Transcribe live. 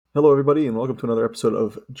Hello, everybody, and welcome to another episode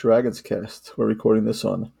of Dragon's Cast. We're recording this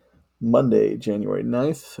on Monday, January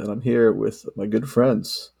 9th, and I'm here with my good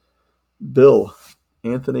friends, Bill,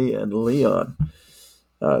 Anthony, and Leon.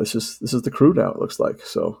 This is the crew now, it looks like.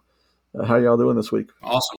 So, how y'all doing this week?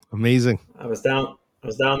 Awesome. Amazing. I was down. I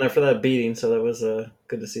was down there for that beating, so that was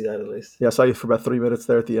good to see that at least. Yeah, I saw you for about 3 minutes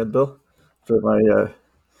there at the end, Bill. For my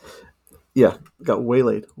got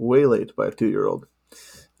waylaid by a 2-year-old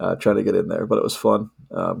trying to get in there, but it was fun.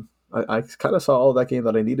 I kind of saw all of that game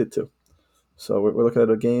that I needed to. So we're looking at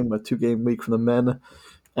a 2-game week from the men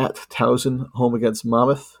at Towson, home against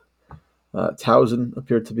Monmouth. Towson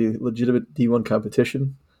appeared to be legitimate D1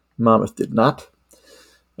 competition. Monmouth did not.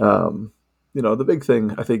 The big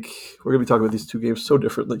thing, I think, we're going to be talking about these two games so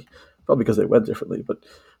differently, probably because they went differently, but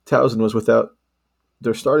Towson was without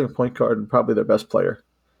their starting point guard and probably their best player.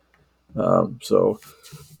 So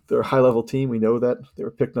they're a high-level team. We know that. They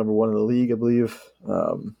were picked number one in the league, I believe.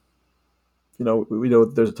 We know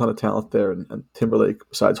there's a ton of talent there, and Timberlake,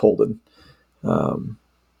 besides Holden, and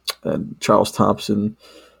Charles Thompson,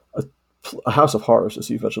 a house of horrors, as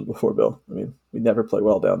you've mentioned before, Bill. I mean, we never play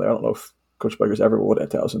well down there. I don't know if Coach Biker's ever won at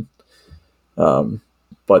Towson.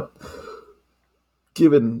 But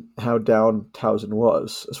given how down Towson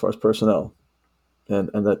was as far as personnel, and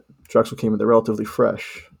that Drexel came in there relatively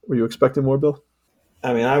fresh, were you expecting more, Bill?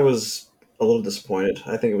 I mean, I was a little disappointed.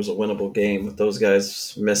 I think it was a winnable game with those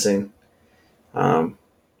guys missing.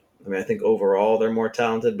 I think overall they're more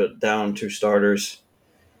talented, but down two starters,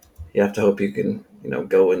 you have to hope you can,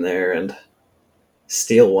 go in there and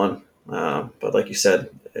steal one. But like you said,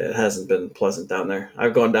 it hasn't been pleasant down there.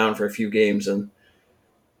 I've gone down for a few games and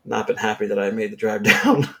not been happy that I made the drive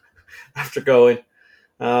down after going.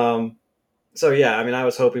 So yeah, I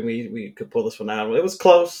was hoping we could pull this one out. It was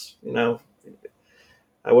close,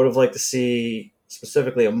 I would have liked to see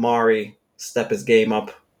specifically Amari step his game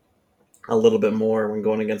up a little bit more when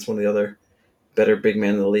going against one of the other better big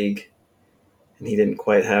men in the league. And he didn't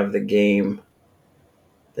quite have the game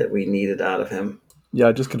that we needed out of him. Yeah,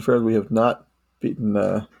 I just confirmed we have not beaten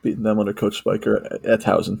them under Coach Spiker at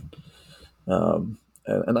Towson. And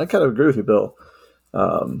I kind of agree with you, Bill.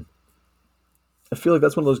 I feel like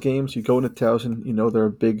that's one of those games you go into Towson, they're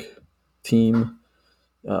a big team.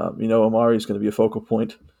 Amari is going to be a focal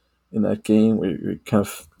point in that game where you're kind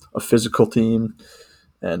of a physical team,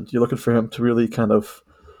 and you're looking for him to really kind of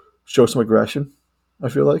show some aggression, I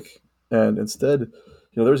feel like. And instead,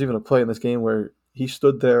 there was even a play in this game where he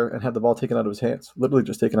stood there and had the ball taken out of his hands, literally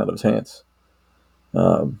just taken out of his hands.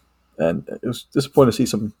 And it was disappointing to see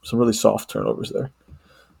some really soft turnovers there.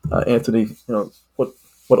 Anthony,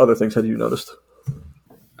 what other things have you noticed?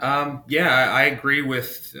 I agree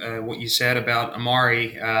with what you said about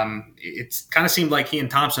Amari. It kind of seemed like he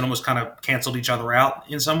and Thompson almost kind of canceled each other out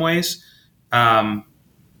in some ways.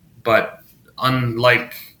 But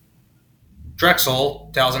unlike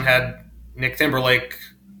Drexel, Towson had Nick Timberlake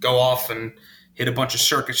go off and hit a bunch of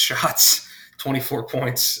circus shots, 24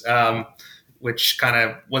 points, which kind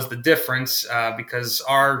of was the difference because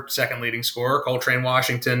our second leading scorer, Coltrane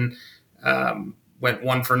Washington, went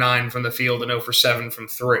 1 for 9 from the field and 0 for 7 from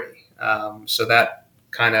 3. So that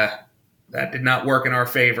did not work in our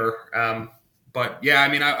favor. But yeah,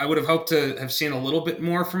 I would have hoped to have seen a little bit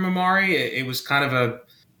more from Amari. It was kind of a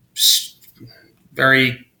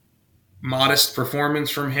very modest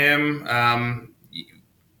performance from him.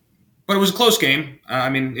 But it was a close game.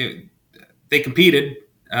 They competed.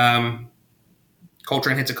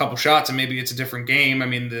 Coltrane hits a couple shots and maybe it's a different game.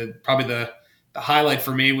 Probably the highlight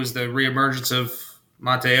for me was the reemergence of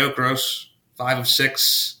Monte Okros, 5 of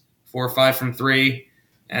 6, 4 or 5 from 3,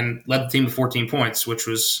 and led the team to 14 points, which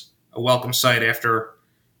was a welcome sight after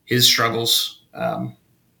his struggles.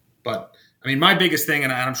 But my biggest thing,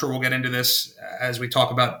 and I'm sure we'll get into this as we talk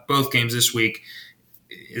about both games this week,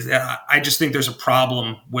 is that I just think there's a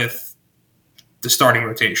problem with the starting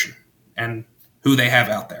rotation and who they have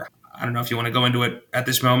out there. I don't know if you want to go into it at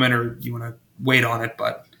this moment or you want to wait on it,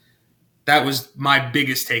 but that was my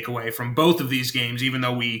biggest takeaway from both of these games, even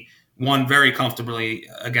though we won very comfortably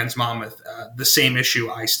against Monmouth. The same issue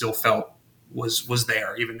I still felt was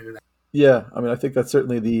there, even in that. Yeah, I think that's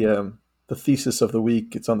certainly the thesis of the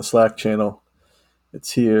week. It's on the Slack channel.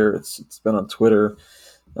 It's here. It's been on Twitter.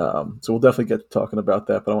 So we'll definitely get talking about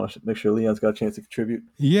that, but I want to make sure Leon's got a chance to contribute.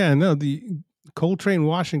 Yeah, no, the Coltrane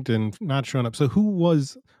Washington not showing up. So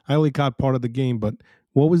I only caught part of the game, but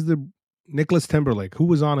what was the Nicholas Timberlake? Who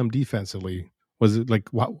was on him defensively? Was it like,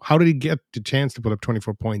 how did he get the chance to put up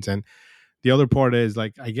 24 points? And the other part is,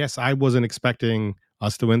 like, I guess I wasn't expecting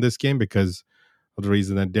us to win this game because of the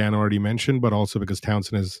reason that Dan already mentioned, but also because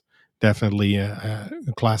Townsend is definitely a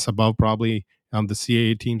class above probably the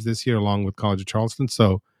CAA teams this year, along with College of Charleston.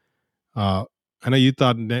 So I know you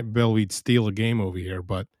thought Bill we'd steal a game over here,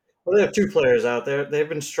 but Well, they have two players out there. They've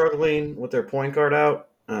been struggling with their point guard out.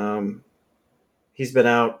 He's been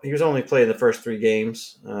out. He was only playing the first 3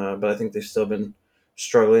 games, but I think they've still been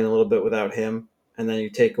struggling a little bit without him. And then you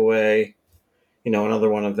take away, another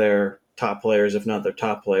one of their top players, if not their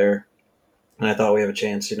top player. And I thought we have a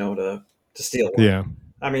chance, to steal one. yeah.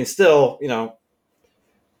 I mean, still,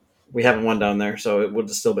 we haven't won down there, so it would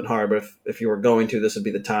have still been hard. But if you were going to, this would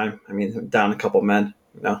be the time. I mean, down a couple men,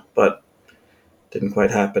 but didn't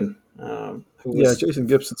quite happen. Jason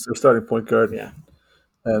Gibson's their starting point guard. Yeah.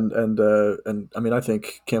 And I mean, I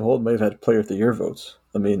think Cam Holden may have had Player of the Year votes.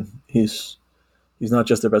 I mean, he's not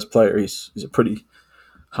just their best player; he's a pretty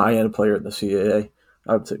high end player in the CAA.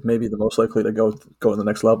 I would say maybe the most likely to go in the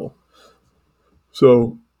next level.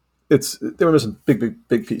 So they were missing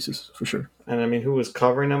big pieces for sure. And I mean, who was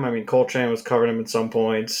covering him? I mean, Coltrane was covering him at some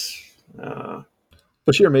points.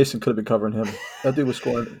 Bashir Mason could have been covering him. That dude was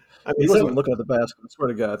scoring. I mean, he wasn't even looking at the basket. I swear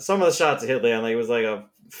to God. Some of the shots he hit, Leon, it was like a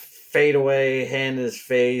fadeaway, hand in his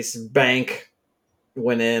face, bank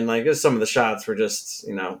went in. Like some of the shots were just,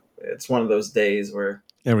 it's one of those days where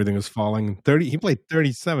everything was falling. He played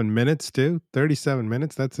 37 minutes too. 37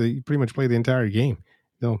 minutes. He pretty much played the entire game.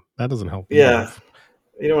 No, that doesn't help. Yeah,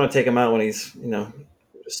 you don't want to take him out when he's,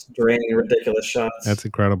 just draining ridiculous shots. That's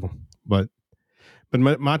incredible. But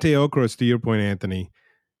Mate Okros, to your point, Anthony,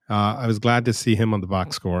 I was glad to see him on the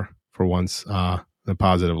box score for once. In a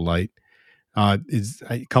positive light. Is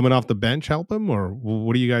coming off the bench help him, or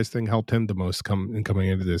what do you guys think helped him the most coming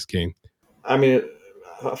into this game? I mean,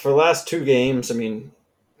 for the last 2 games, I mean,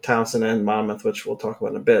 Townsend and Monmouth, which we'll talk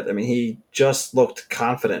about in a bit. I mean, he just looked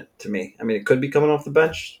confident to me. I mean, it could be coming off the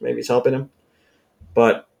bench. Maybe it's helping him.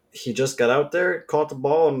 But he just got out there, caught the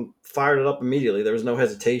ball, and fired it up immediately. There was no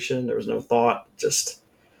hesitation. There was no thought. Just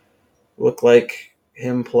looked like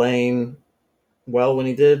him playing well when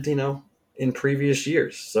he did, in previous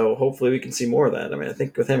years. So hopefully we can see more of that. I mean, I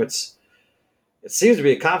think with him, it seems to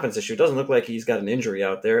be a confidence issue. It doesn't look like he's got an injury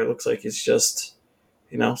out there. It looks like he's just,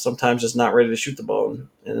 sometimes just not ready to shoot the ball.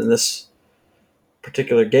 And in this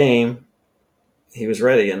particular game, he was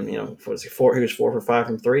ready. And, was he 4? He was 4 for 5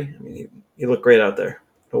 from 3. I mean, he looked great out there.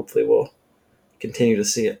 Hopefully we'll continue to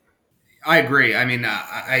see it. I agree. I mean,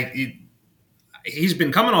 he's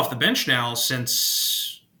been coming off the bench now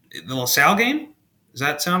since the LaSalle game. Does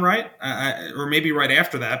that sound right? Or maybe right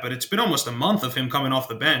after that, but it's been almost a month of him coming off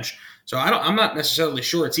the bench. So I'm not necessarily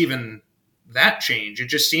sure it's even that change. It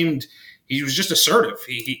just seemed he was just assertive.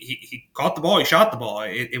 He caught the ball, he shot the ball.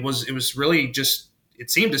 It was really just, it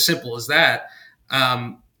seemed as simple as that.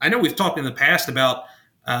 I know we've talked in the past about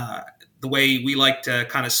the way we like to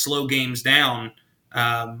kind of slow games down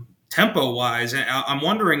tempo wise. I'm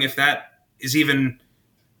wondering if that is even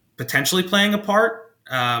potentially playing a part.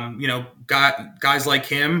 Guys like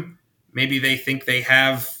him, maybe they think they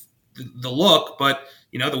have the look, but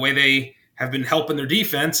the way they have been helping their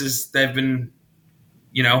defense is they've been,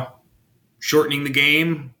 shortening the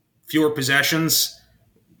game, fewer possessions,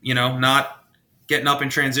 not getting up in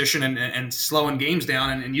transition and slowing games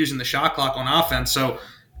down and using the shot clock on offense. So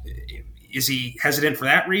is he hesitant for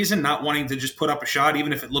that reason, not wanting to just put up a shot,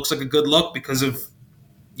 even if it looks like a good look because of,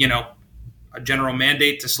 a general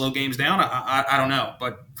mandate to slow games down? I don't know.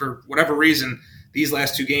 But for whatever reason, these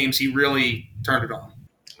last 2 games, he really turned it on.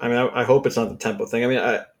 I mean, I hope it's not the tempo thing. I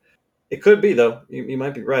mean, it could be, though. You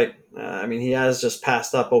might be right. I mean, he has just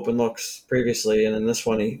passed up open looks previously, and in this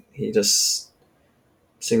one, he just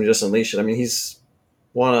seemed to just unleash it. I mean, he's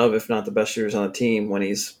one of, if not the best shooters on the team when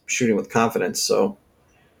he's shooting with confidence. So,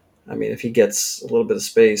 I mean, if he gets a little bit of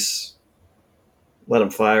space, let him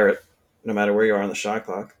fire it, no matter where you are on the shot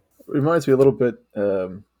clock. It reminds me a little bit,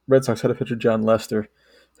 Red Sox had a pitcher, John Lester,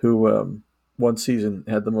 who one season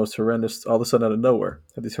had the most horrendous, all of a sudden out of nowhere,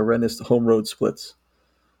 had these horrendous home road splits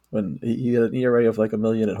when he had an ERA of like 1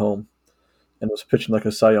 million at home and was pitching like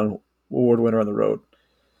a Cy Young Award winner on the road.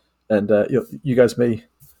 And you guys may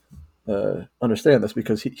understand this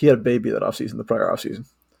because he had a baby that offseason, the prior offseason.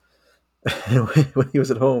 And when he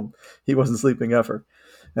was at home, he wasn't sleeping ever.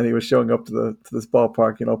 And he was showing up to this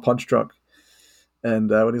ballpark, punch drunk.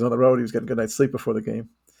 And when he was on the road, he was getting a good night's sleep before the game.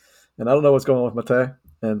 And I don't know what's going on with Mate,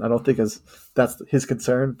 and I don't think that's his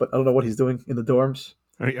concern, but I don't know what he's doing in the dorms.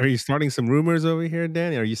 Are you starting some rumors over here,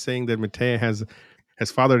 Danny? Are you saying that Mate has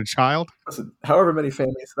fathered a child? Listen, however many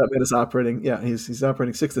families that man is operating, he's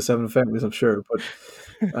operating 6 to 7 families, I'm sure.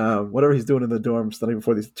 But whatever he's doing in the dorms, starting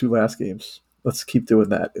before these 2 last games, let's keep doing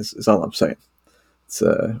that. Is all I'm saying. It's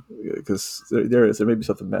because there may be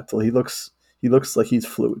something mental. He looks like he's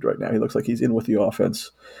fluid right now. He looks like he's in with the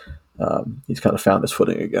offense. He's kind of found his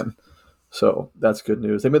footing again. So that's good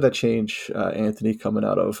news. They made that change, Anthony, coming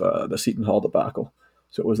out of the Seton Hall debacle.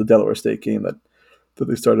 So it was the Delaware State game that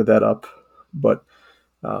they started that up. But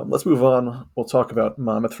let's move on. We'll talk about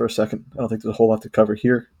Monmouth for a second. I don't think there's a whole lot to cover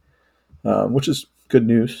here, which is good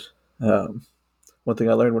news. One thing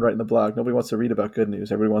I learned when writing the blog, nobody wants to read about good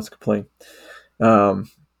news. Everybody wants to complain.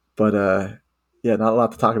 Yeah, not a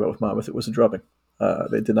lot to talk about with Monmouth. It was a drubbing.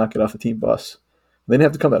 They did not get off the team bus. They didn't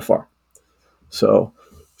have to come that far. So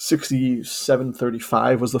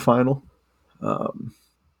 67-35 was the final.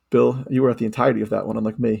 Bill, you were at the entirety of that one,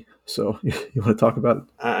 unlike me. So you want to talk about it?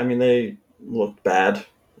 I mean, they looked bad.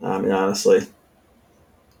 I mean, honestly,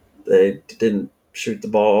 they didn't shoot the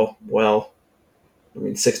ball well. I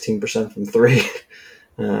mean, 16% from three,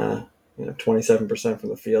 27% from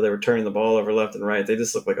the field. They were turning the ball over left and right. They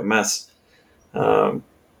just looked like a mess.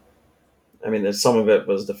 I mean, some of it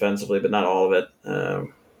was defensively, but not all of it.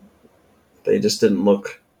 They just didn't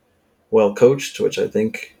look well coached, which I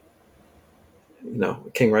think,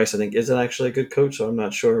 King Rice, I think, isn't actually a good coach, so I'm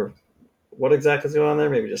not sure what exactly is going on there.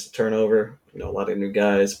 Maybe just a turnover, a lot of new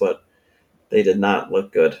guys, but they did not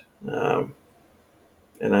look good. And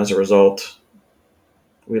as a result,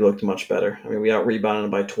 we looked much better. I mean, we out-rebounded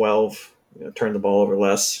them by 12, turned the ball over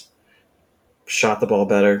less, shot the ball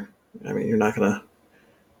better. I mean, you're not going to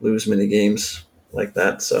lose many games like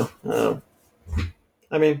that. So,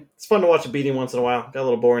 I mean, it's fun to watch a beating once in a while. Got a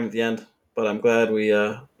little boring at the end, but I'm glad we,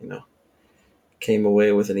 came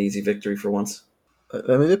away with an easy victory for once.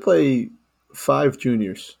 I mean, they play 5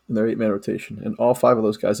 juniors in their 8-man rotation, and all 5 of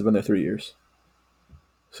those guys have been there 3 years.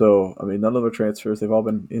 So, I mean, none of them are transfers. They've all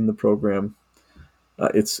been in the program.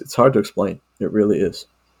 It's hard to explain. It really is.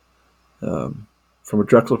 From a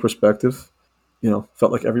Drexel perspective,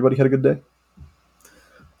 felt like everybody had a good day.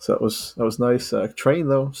 So that was nice. Train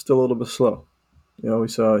though, still a little bit slow. We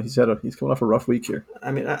saw he's coming off a rough week here.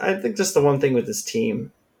 I mean, I think just the one thing with this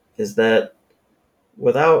team is that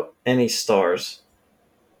without any stars,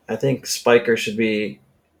 I think Spiker should be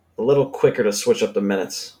a little quicker to switch up the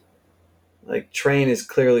minutes. Like, Train is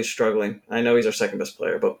clearly struggling. I know he's our second best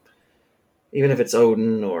player, but even if it's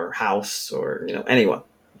Odin or House or anyone,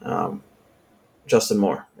 Justin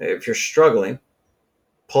Moore, if you're struggling,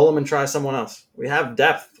 pull him and try someone else. We have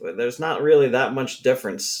depth. There's not really that much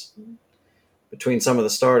difference between some of the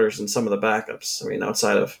starters and some of the backups. I mean,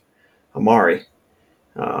 outside of Amari,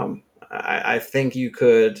 I think you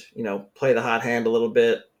could, play the hot hand a little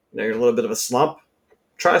bit. You're in a little bit of a slump.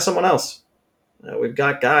 Try someone else. We've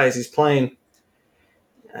got guys. He's playing.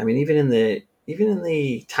 I mean, even in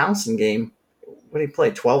the Townsend game, what did he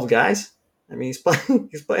play? 12 guys. I mean, he's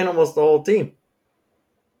playing almost the whole team.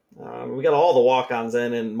 We got all the walk-ons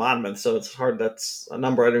in Monmouth, so it's hard. That's a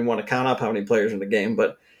number I didn't want to count up how many players in the game,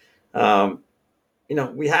 but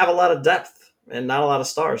we have a lot of depth and not a lot of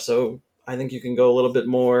stars. So I think you can go a little bit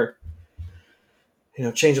more,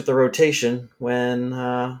 change up the rotation when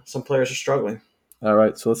some players are struggling. All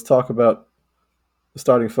right, so let's talk about the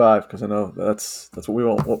starting 5, because I know that's what we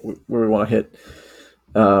want, where we want to hit.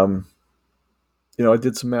 I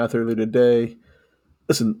did some math earlier today.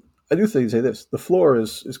 Listen, I do say this: the floor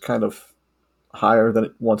is kind of higher than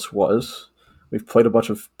it once was. We've played a bunch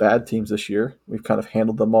of bad teams this year. We've kind of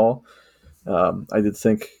handled them all. I did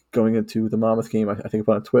think going into the Monmouth game, I think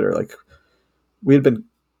about on Twitter, like, we had been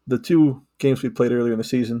the 2 games we played earlier in the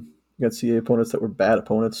season against CA opponents that were bad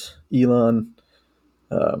opponents. Elon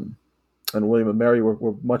and William and Mary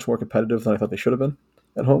were much more competitive than I thought they should have been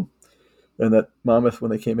at home. And that Monmouth, when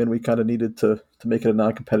they came in, we kind of needed to make it a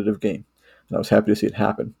non-competitive game. And I was happy to see it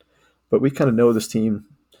happen. But we kind of know this team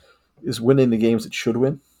is winning the games it should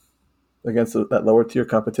win against that lower tier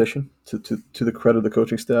competition. To the credit of the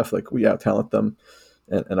coaching staff, like, we out-talent them,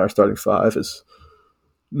 and our starting 5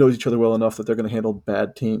 knows each other well enough that they're going to handle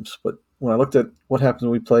bad teams. But when I looked at what happens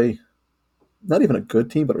when we play not even a good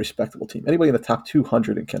team, but a respectable team, anybody in the top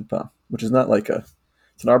 200 in KenPom, which is not like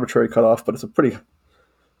it's an arbitrary cutoff, but it's a pretty,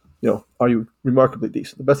 are you remarkably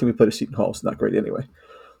decent? The best team we played is Seton Hall. It's not great anyway.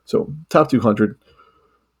 So top 200,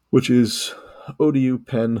 which is ODU,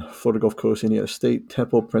 Penn, Florida Gulf Coast, Indiana State,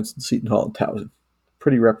 Temple, Princeton, Seton Hall, and Towson.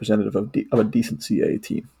 Pretty representative of a decent CA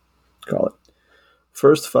team, call it.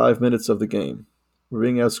 First 5 minutes of the game, we're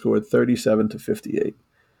being outscored 37-58.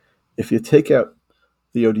 If you take out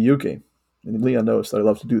the ODU game, and Leon knows that I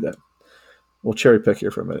love to do that, we'll cherry pick here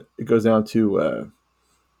for a minute. It goes down to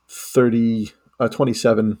 27-50.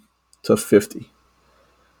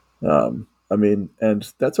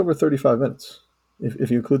 And that's over 35 minutes. If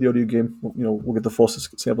you include the ODU game, we'll get the full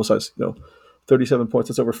sample size. 37 points.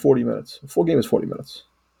 That's over 40 minutes. A full game is 40 minutes.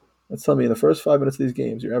 That's telling me in the first 5 minutes of these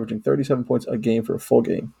games, you're averaging 37 points a game for a full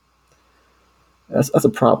game. That's a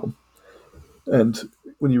problem. And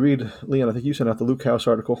when you read, Leon, I think you sent out the Luke House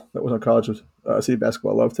article that was on College of City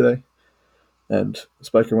Basketball Love today. And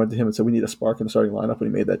Spiker went to him and said, we need a spark in the starting lineup when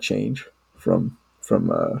he made that change from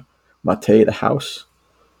Mate to House.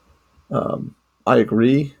 I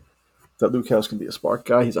agree that Luke House can be a spark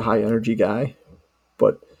guy. He's a high energy guy.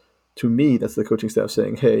 But to me, that's the coaching staff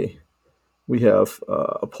saying, hey, we have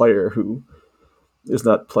a player who is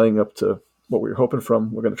not playing up to what we were hoping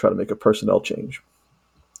from. We're going to try to make a personnel change.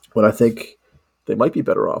 When I think they might be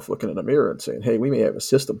better off looking in a mirror and saying, hey, we may have a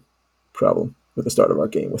system problem with the start of our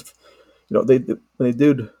game. With, when they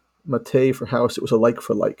did Mate for House, it was a like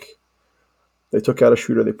for like. They took out a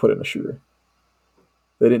shooter, they put in a shooter.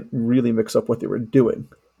 They didn't really mix up what they were doing.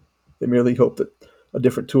 They merely hoped that a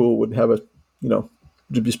different tool would have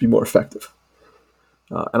just be more effective.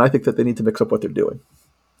 And I think that they need to mix up what they're doing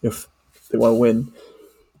if they want to win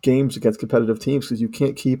games against competitive teams, because you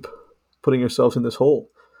can't keep putting yourselves in this hole.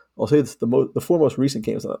 I'll say this, the four most recent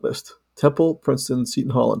games on that list: Temple, Princeton,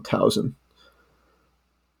 Seton Hall, and Towson.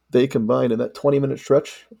 They combined in that 20-minute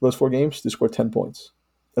stretch, those four games, they scored 10 points.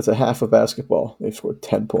 That's a half of basketball. They've scored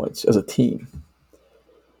 10 points as a team.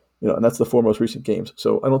 And that's the four most recent games.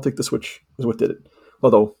 So I don't think the switch is what did it.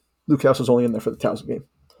 Although Luke House was only in there for the Towson game.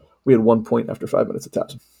 We had 1 point after 5 minutes at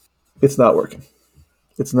Towson. It's not working.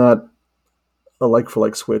 It's not a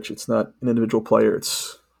like-for-like switch. It's not an individual player.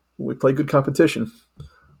 It's when we play good competition,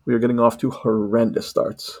 we are getting off to horrendous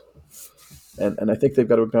starts. And I think they've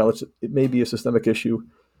got to acknowledge that it may be a systemic issue,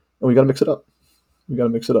 and we got to mix it up.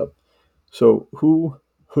 So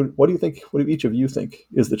what do you think, what do each of you think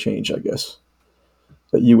is the change, I guess,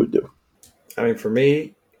 that you would do? I mean, for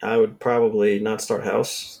me, I would probably not start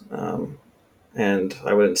House, and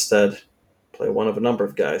I would instead play one of a number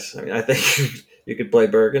of guys. I mean, I think you could play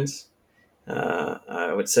Bergens.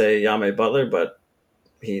 I would say Yame Butler, but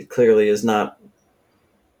he clearly is not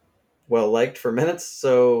well liked for minutes,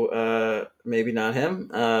 so maybe not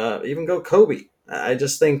him. Even go Kobe. I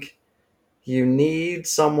just think you need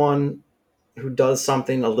someone who does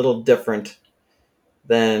something a little different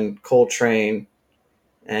than Coltrane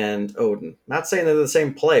and Oden. Not saying they're the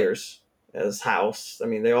same players as House. I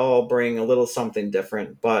mean, they all bring a little something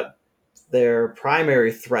different, but their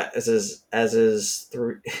primary threat is as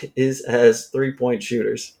 3-point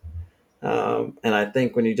shooters. And I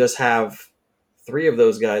think when you just have three of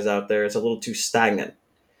those guys out there, it's a little too stagnant,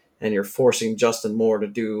 and you're forcing Justin Moore to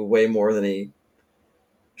do way more than he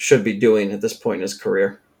should be doing at this point in his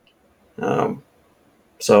career.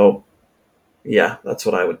 So, yeah, that's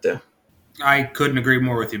what I would do. I couldn't agree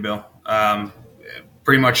more with you, Bill.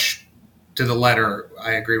 Pretty much to the letter,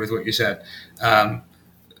 I agree with what you said.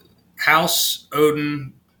 House,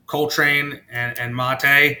 Oden, Coltrane, and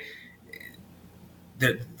Mate,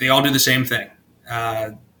 they all do the same thing.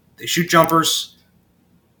 They shoot jumpers.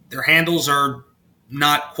 Their handles are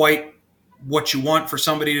not quite what you want for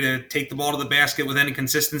somebody to take the ball to the basket with any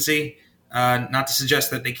consistency. Not to suggest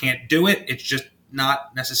that they can't do it. It's just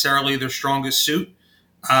not necessarily their strongest suit.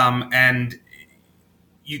 And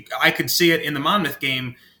I could see it in the Monmouth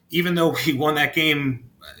game, even though we won that game,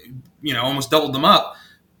 almost doubled them up.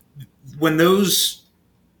 When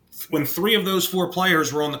three of those four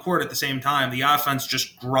players were on the court at the same time, the offense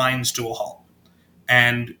just grinds to a halt.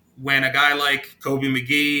 And when a guy like Kobe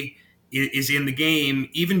McGee is in the game,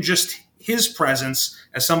 even just his presence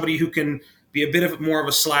as somebody who can be a bit more of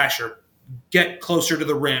a slasher, get closer to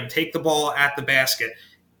the rim, take the ball at the basket,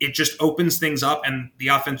 it just opens things up, and the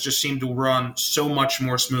offense just seemed to run so much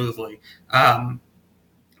more smoothly. I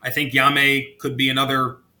think Yame could be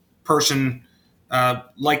another person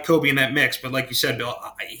like Kobe in that mix, but like you said, Bill,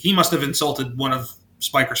 he must have insulted one of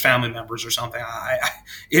Spiker's family members or something.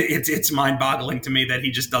 It's mind-boggling to me that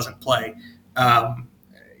he just doesn't play.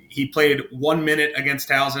 He played 1 minute against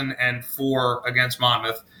Towson and 4 against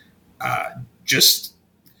Monmouth.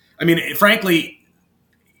 Frankly,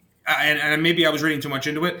 and maybe I was reading too much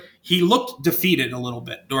into it, he looked defeated a little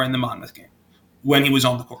bit during the Monmouth game when he was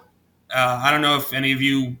on the court. I don't know if any of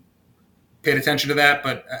you paid attention to that,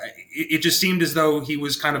 but it just seemed as though he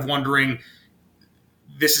was kind of wondering,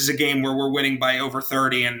 this is a game where we're winning by over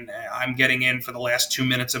 30 and I'm getting in for the last 2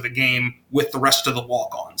 minutes of a game with the rest of the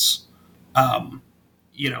walk-ons.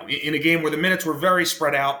 In a game where the minutes were very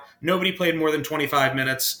spread out, nobody played more than 25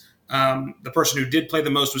 minutes. The person who did play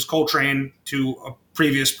the most was Coltrane, to a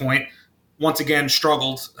previous point. Once again,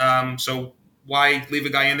 struggled. So why leave a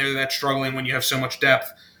guy in there that's struggling when you have so much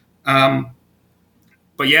depth?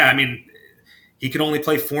 But yeah, I mean, he could only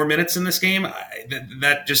play 4 minutes in this game.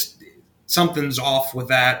 That just, something's off with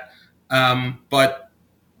that. But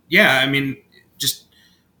yeah, I mean, just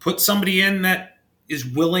put somebody in that is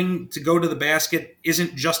willing to go to the basket,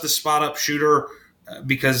 isn't just a spot up shooter,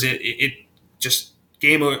 because it just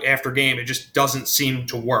game after game, it just doesn't seem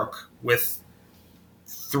to work with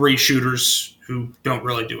three shooters who don't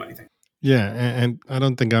really do anything. Yeah, and I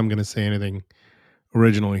don't think I'm going to say anything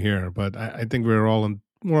original here, but I think we're all on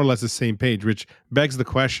more or less the same page, which begs the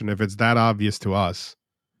question: if it's that obvious to us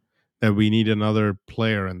that we need another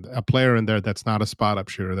player, and a player in there that's not a spot up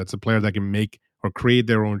shooter, that's a player that can make or create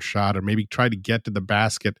their own shot, or maybe try to get to the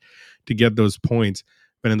basket to get those points,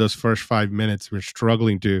 but in those first 5 minutes we're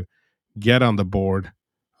struggling to get on the board.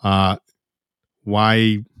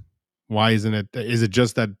 Why isn't it? Is it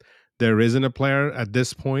just that there isn't a player at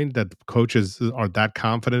this point that coaches are that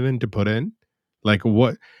confident in to put in? Like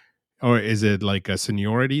what? Or is it like a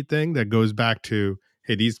seniority thing that goes back to,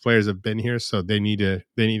 hey, these players have been here, so they need to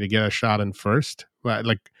get a shot in first?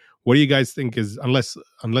 Like, what do you guys think is, unless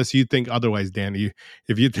you think otherwise, Dan?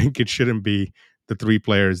 If you think it shouldn't be the three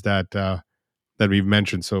players that we've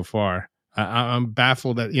mentioned so far, I'm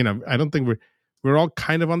baffled that, I don't think we're all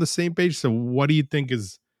kind of on the same page. So what do you think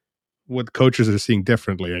is what coaches are seeing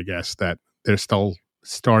differently? I guess that they're still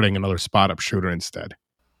starting another spot up shooter instead.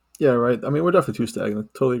 Yeah, right. I mean, we're definitely too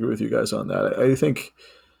stagnant. Totally agree with you guys on that. I think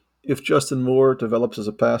if Justin Moore develops as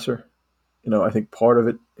a passer, I think part of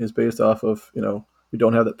it is based off of, we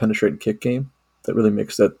don't have that penetrating kick game that really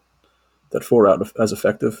makes that four out as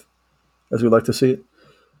effective as we'd like to see it.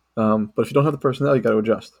 But if you don't have the personnel, you got to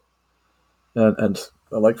adjust. And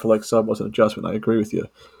a like-for-like sub was an adjustment. I agree with you.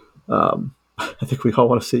 I think we all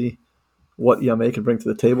want to see what Yame can bring to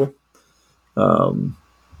the table.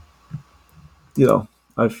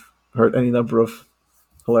 I've heard any number of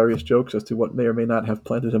hilarious jokes as to what may or may not have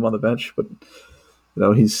planted him on the bench, but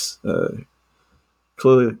he's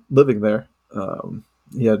clearly living there.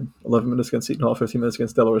 He had 11 minutes against Seton Hall, 15 minutes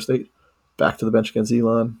against Delaware State, back to the bench against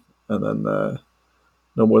Elon, and then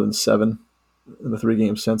no more than 7 in the 3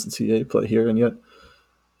 games since in CAA play here, and yet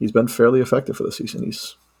he's been fairly effective for the season.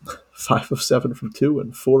 He's 5 of 7 from 2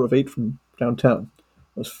 and 4 of 8 from downtown.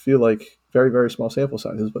 Those feel like very, very small sample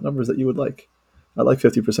sizes, but numbers that you would like. I like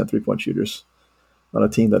 50% three-point shooters on a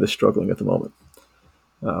team that is struggling at the moment.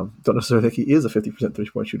 Don't necessarily think he is a 50%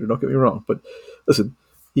 three-point shooter, don't get me wrong. But listen,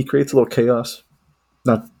 he creates a little chaos,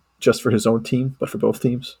 not just for his own team, but for both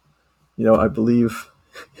teams. I believe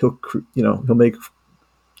he'll make,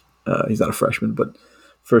 he's not a freshman, but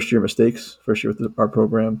first-year mistakes, first year with our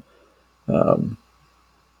program.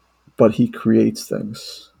 But he creates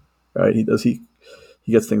things, right? He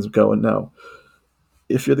gets things going. Now,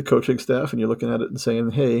 if you're the coaching staff and you're looking at it and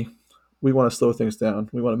saying, hey, we want to slow things down,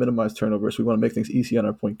 we want to minimize turnovers, we want to make things easy on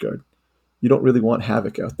our point guard, you don't really want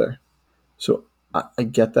havoc out there. So I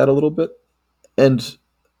get that a little bit. And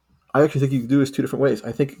I actually think you can do this 2 different ways.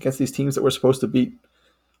 I think against these teams that we're supposed to beat,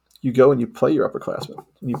 you go and you play your upperclassmen,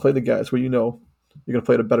 and you play the guys where you're going to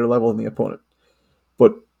play at a better level than the opponent.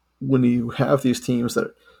 But when you have these teams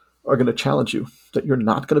that are going to challenge you, that you're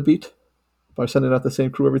not going to beat by sending out the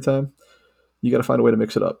same crew every time, you got to find a way to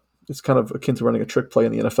mix it up. It's kind of akin to running a trick play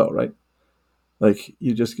in the NFL, right? Like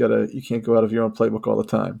you can't go out of your own playbook all the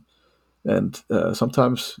time. And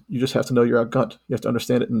sometimes you just have to know you're outgunned. You have to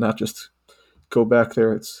understand it and not just go back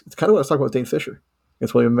there. It's kind of what I was talking about with Dane Fisher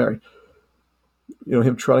against William & Mary.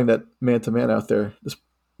 Him trotting that man-to-man out there just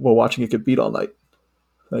while watching it get beat all night.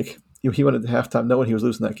 Like he went into halftime knowing he was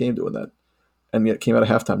losing that game doing that, and yet came out of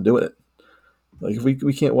halftime doing it. Like if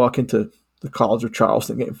we can't walk into the College of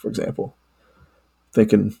Charleston game, for example,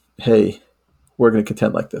 thinking, hey, we're going to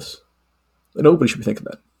contend like this. And nobody should be thinking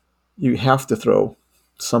that. You have to throw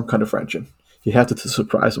some kind of wrench in. You have to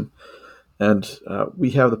surprise them. And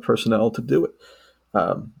we have the personnel to do it.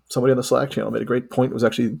 Somebody on the Slack channel made a great point. It was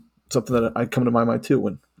actually something that I'd come to my mind too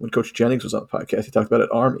when Coach Jennings was on the podcast. He talked about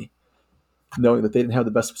at Army, knowing that they didn't have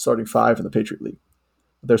the best starting 5 in the Patriot League.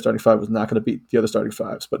 Their starting 5 was not going to beat the other starting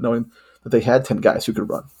 5s, but knowing that they had 10 guys who could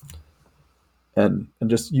run. And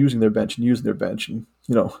just using their bench and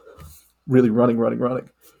really running.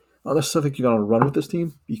 I don't necessarily think you're going to run with this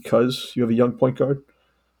team because you have a young point guard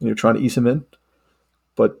and you're trying to ease him in,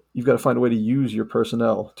 but you've got to find a way to use your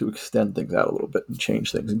personnel to extend things out a little bit and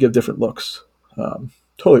change things and give different looks.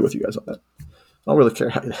 Totally with you guys on that. I don't really care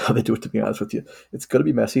how they do it, to be honest with you. It's going to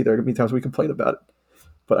be messy. There are going to be times we complain about it,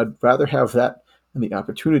 but I'd rather have that and the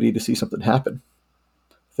opportunity to see something happen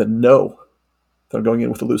than know that I'm going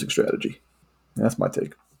in with a losing strategy. And that's my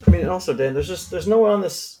take. I mean, and also, Dan, there's no one on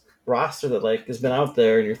this roster that has been out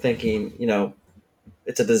there and you're thinking,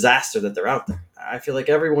 it's a disaster that they're out there. I feel like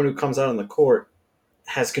everyone who comes out on the court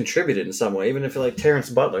has contributed in some way, even if Terrence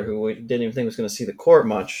Butler, who we didn't even think was going to see the court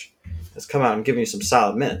much, has come out and given you some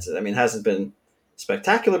solid minutes. I mean, hasn't been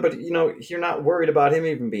spectacular, but you're not worried about him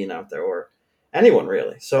even being out there or anyone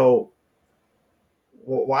really. So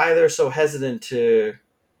why they're so hesitant to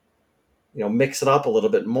mix it up a little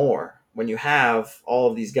bit more when you have all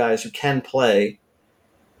of these guys who can play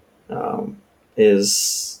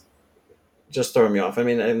is just throwing me off. I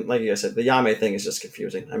mean, and like I said, the Yame thing is just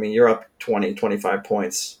confusing. I mean, you're up 20, 25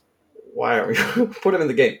 points. Why aren't we put him in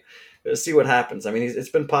the game? Let's see what happens. I mean, it's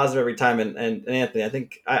been positive every time. And Anthony, I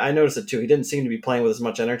think I noticed it too. He didn't seem to be playing with as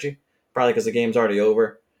much energy, probably because the game's already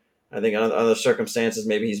over. I think in other circumstances,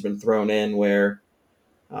 maybe he's been thrown in where,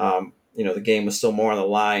 the game was still more on the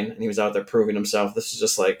line and he was out there proving himself. This is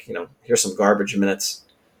just like, here's some garbage minutes.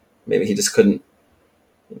 Maybe he just couldn't,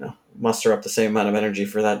 muster up the same amount of energy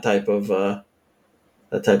for that type of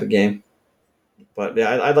game. But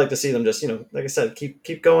yeah, I'd like to see them just, like I said,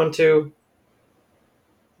 keep going to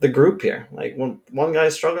the group here. Like when one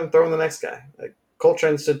guy's struggling, throw in the next guy. Like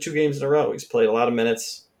Coltrane's did 2 games in a row. He's played a lot of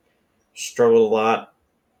minutes, struggled a lot.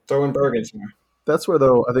 Throw in Bergens more. That's where,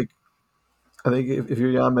 though, I think if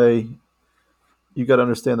you're Yame, you got to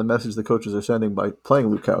understand the message the coaches are sending by playing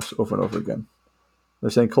Luke House over and over again. They're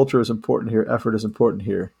saying culture is important here, effort is important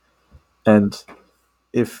here, and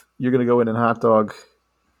if you're going to go in and hot dog,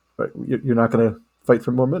 right, you're not going to fight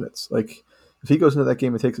for more minutes. Like if he goes into that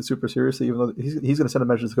game and takes it super seriously, even though he's going to send a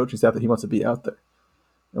message to the coaching staff that he wants to be out there.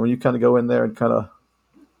 And when you kind of go in there and kind of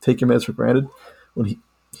take your minutes for granted, when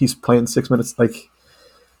he's playing 6 minutes, like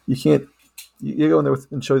you can't. You go in there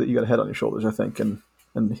and show that you got a head on your shoulders, I think, and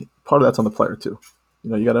part of that's on the player too.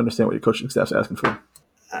 You got to understand what your coaching staff's asking for.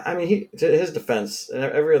 I mean, to his defense, in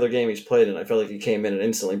every other game he's played in, I felt like he came in and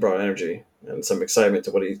instantly brought energy and some excitement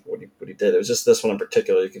to what he did. It was just this one in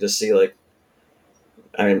particular. You could just see, like,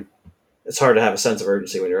 I mean, it's hard to have a sense of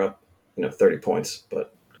urgency when you're up, 30 points.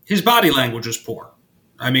 But his body language was poor.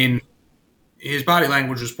 I mean, his body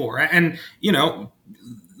language was poor, and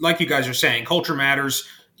like you guys are saying, culture matters.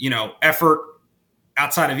 Effort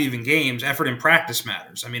outside of even games, effort in practice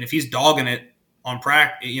matters. I mean, if he's dogging it on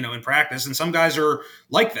in practice, and some guys are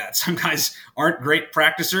like that. Some guys aren't great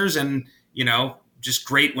practicers and, just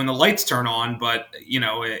great when the lights turn on. But,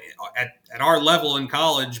 at our level in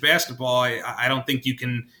college basketball, I don't think you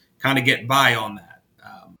can kind of get by on that.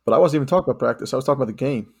 But I wasn't even talking about practice. I was talking about the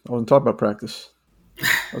game. I wasn't talking about practice. I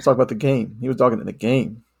was talking about the game. He was dogging it in the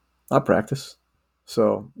game, not practice.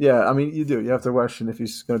 So, yeah, I mean, you do. You have to question if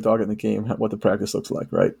he's going to dog it in the game, what the practice looks like,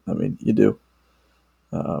 right? I mean, you do.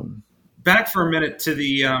 Back for a minute to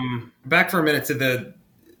the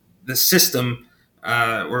system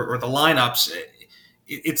or the lineups.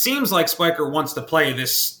 It seems like Spiker wants to play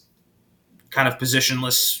this kind of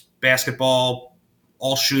positionless basketball,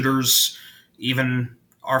 all shooters. Even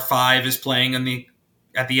R5 is playing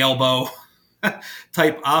at the elbow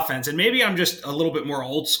type offense, and maybe I'm just a little bit more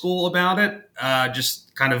old school about it.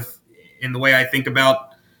 Just kind of in the way I think about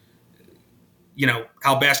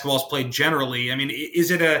how basketball is played generally. I mean,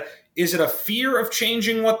 is it a fear of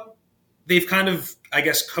changing what they've kind of, I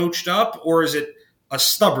guess, coached up, or is it a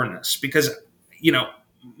stubbornness? Because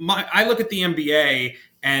I look at the NBA,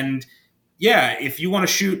 and yeah, if you want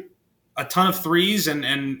to shoot a ton of threes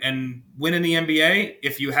and win in the NBA,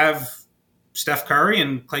 if you have Steph Curry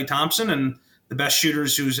and Klay Thompson and the best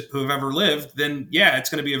shooters who have ever lived, then yeah, it's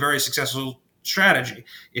going to be a very successful strategy.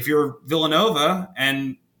 If you're Villanova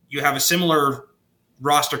and you have a similar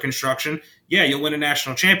roster construction, yeah, you'll win a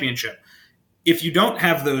national championship. If you don't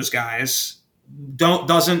have those guys,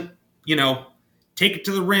 doesn't take it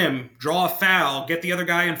to the rim, draw a foul, get the other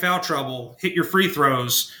guy in foul trouble, hit your free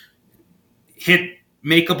throws, hit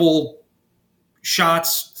makeable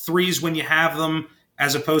shots, threes when you have them,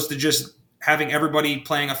 as opposed to just having everybody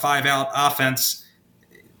playing a 5-out offense.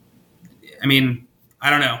 I mean, I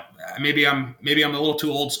don't know. Maybe I'm a little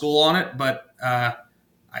too old school on it, but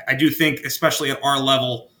I do think, especially at our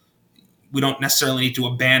level, we don't necessarily need to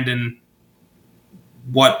abandon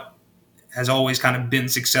what has always kind of been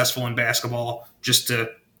successful in basketball just to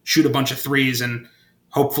shoot a bunch of threes and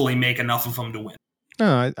hopefully make enough of them to win.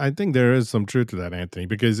 No, I think there is some truth to that, Anthony,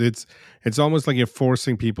 because it's almost like you're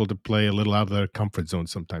forcing people to play a little out of their comfort zone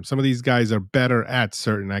sometimes. Some of these guys are better at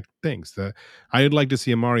certain things. I'd like to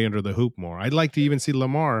see Amari under the hoop more. I'd like to even see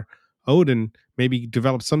Lamar Odom maybe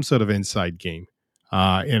develop some sort of inside game.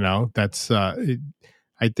 That's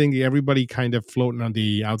I think everybody kind of floating on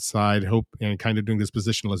the outside hope and kind of doing this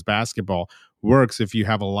positionless basketball works if you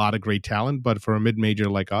have a lot of great talent. But for a mid-major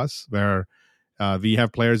like us, where we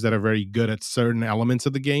have players that are very good at certain elements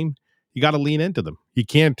of the game, you got to lean into them. You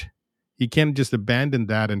can't just abandon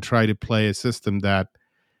that and try to play a system that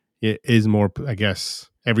is more, I guess,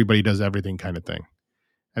 everybody does everything kind of thing.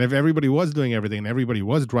 And if everybody was doing everything and everybody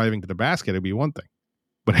was driving to the basket, it'd be one thing.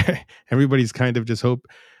 But everybody's kind of just hope.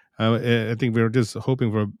 I think we're just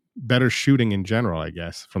hoping for better shooting in general, I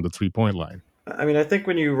guess, from the 3-point line. I mean, I think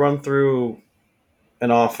when you run through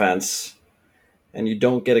an offense and you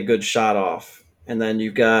don't get a good shot off, and then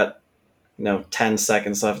you've got 10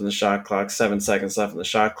 seconds left in the shot clock, 7 seconds left in the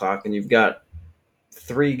shot clock, and you've got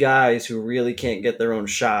 3 guys who really can't get their own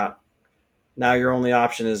shot. Now your only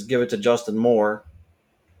option is give it to Justin Moore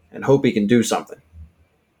and hope he can do something.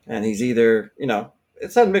 And he's either,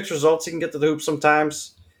 it's had mixed results. He can get to the hoop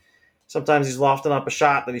sometimes. Sometimes he's lofting up a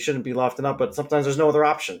shot that he shouldn't be lofting up, but sometimes there's no other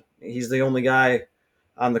option. He's the only guy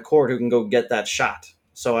on the court who can go get that shot.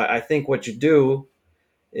 So I think what you do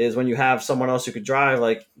is when you have someone else who could drive,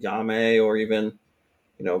 like Yame or even,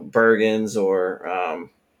 Bergens or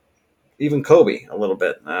even Kobe a little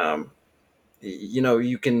bit.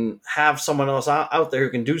 You can have someone else out there who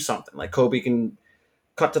can do something. Like Kobe can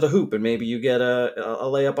cut to the hoop, and maybe you get a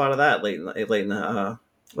layup out of that late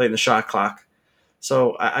in the shot clock.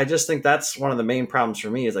 So I just think that's one of the main problems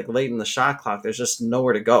for me is like late in the shot clock, there's just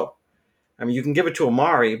nowhere to go. I mean, you can give it to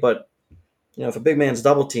Amari, but if a big man's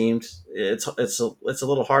double teamed, it's a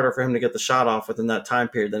little harder for him to get the shot off within that time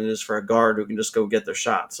period than it is for a guard who can just go get their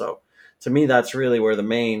shot. So to me, that's really where the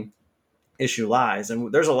main issue lies.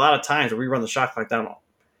 And there's a lot of times where we run the shot clock down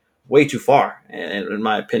way too far, in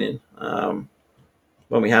my opinion,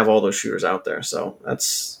 when we have all those shooters out there. So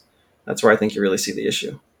that's where I think you really see the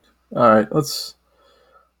issue. All right, let's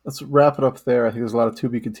wrap it up there. I think there's a lot of to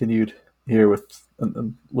be continued here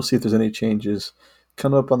and we'll see if there's any changes.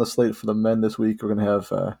 Coming up on the slate for the men this week, we're going to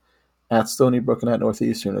have at Stony Brook and at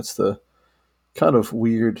Northeastern. It's the kind of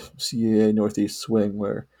weird CAA Northeast swing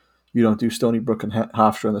where you don't do Stony Brook and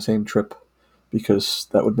Hofstra on the same trip because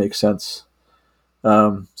that would make sense.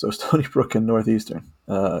 So Stony Brook and Northeastern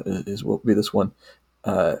will be this one.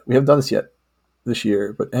 We haven't done this yet this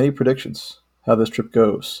year, but any predictions how this trip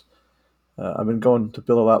goes? I've been going to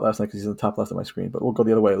Bill a lot last night because he's in the top left of my screen, but we'll go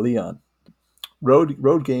the other way. Leon,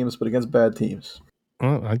 road games, but against bad teams.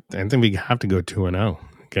 Well, I think we have to go 2-0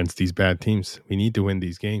 against these bad teams. We need to win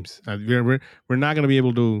these games. We're not going to be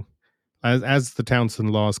able to, as the Townsend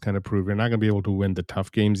laws kind of prove, we're not going to be able to win the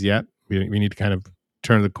tough games yet. We need to kind of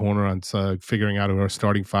turn the corner on figuring out who our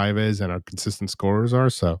starting 5 is and our consistent scorers are.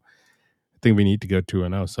 So I think we need to go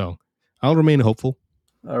 2-0. So I'll remain hopeful.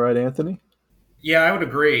 All right, Anthony? Yeah, I would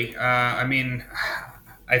agree.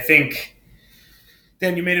 I think,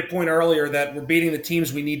 Dan, you made a point earlier that we're beating the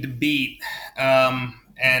teams we need to beat.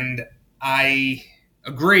 And I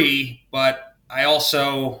agree, but I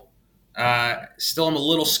also still am a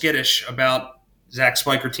little skittish about Zach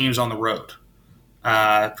Spiker teams on the road,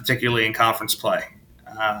 particularly in conference play.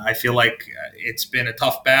 I feel like it's been a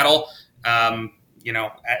tough battle.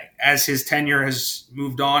 As his tenure has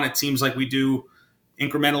moved on, it seems like we do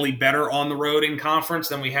incrementally better on the road in conference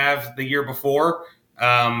than we have the year before.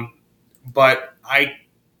 But I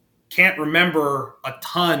can't remember a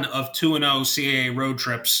ton of 2-0 CAA road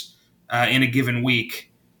trips in a given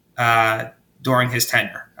week during his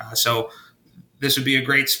tenure. So this would be a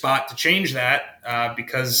great spot to change that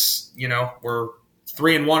because, we're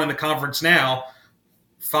 3-1 in the conference now,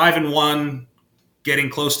 5-1 getting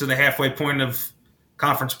close to the halfway point of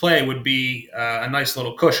conference play would be a nice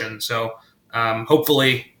little cushion. So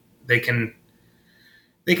hopefully they can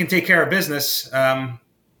take care of business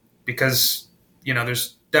because,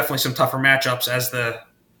 there's definitely some tougher matchups as the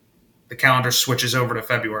calendar switches over to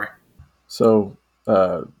February. So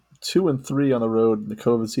 2-3 on the road in the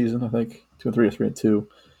COVID season, I think 2-3 or 3-2,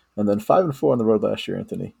 and then 5-4 on the road last year.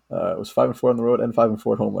 Anthony, it was 5-4 on the road and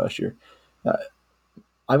 5-4 at home last year.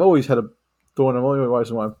 I've always had a thorn. I'm only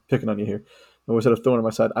reason why I'm picking on you here. I always had a thorn on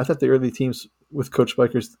my side. I thought the early teams with Coach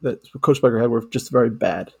Spiker had were just very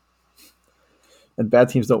bad, and bad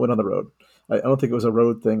teams don't win on the road. I don't think it was a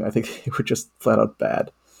road thing. I think they were just flat out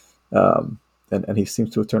bad. And he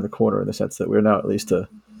seems to have turned the corner in the sense that we're now at least a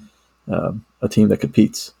team that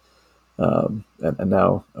competes. And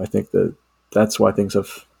now I think that's why things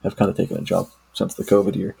have kind of taken a jump since the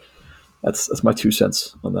COVID year. That's my 2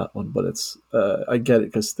 cents on that one. But it's I get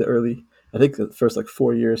it because I think the first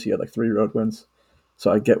 4 years he had 3 road wins.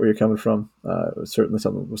 So I get where you're coming from. It was certainly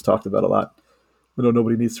something that was talked about a lot. I know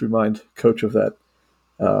nobody needs to remind Coach of that,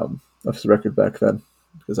 of his record back then,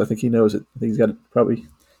 because I think he knows it. I think he's got it probably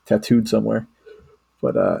tattooed somewhere.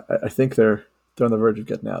 But I think they're on the verge of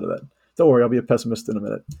getting out of that. Don't worry, I'll be a pessimist in a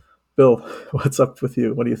minute. Bill, what's up with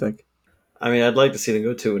you? What do you think? I mean, I'd like to see them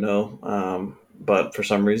go 2-0, but for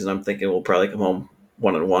some reason I'm thinking we'll probably come home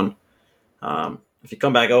 1-1. If you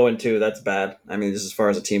come back 0-2, that's bad. I mean, just as far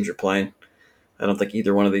as the teams you're playing, I don't think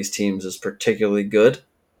either one of these teams is particularly good.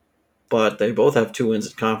 but they both have 2 wins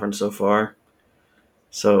in conference so far.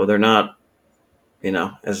 So they're not,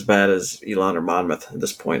 as bad as Elon or Monmouth at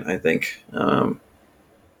this point, I think.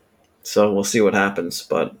 So we'll see what happens,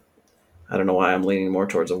 but I don't know why I'm leaning more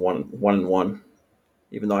towards a 1-1,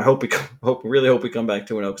 even though I really hope we come back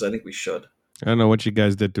 2-0 because I think we should. I don't know what you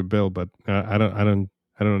guys did to Bill, but I don't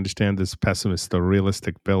understand this pessimist or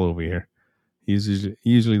realistic Bill over here. He's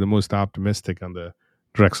usually the most optimistic on the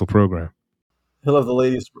Drexel program. He'll have the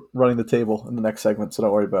ladies running the table in the next segment, so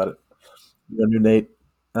don't worry about it. You know, Nate.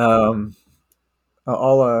 I'll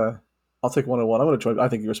take 1-1. I'm going to join. I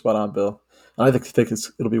think you're spot on, Bill. And I think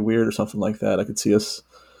it'll be weird or something like that. I could see us,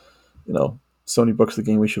 Stony Brook's the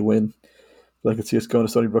game we should win. But I could see us going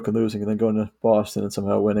to Stony Brook and losing, and then going to Boston and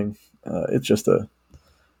somehow winning. This is going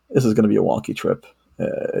to be a wonky trip.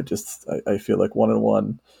 I feel like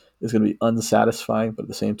 1-1 is going to be unsatisfying, but at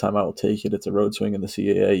the same time, I will take it. It's a road swing in the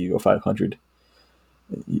CAA. You go 500.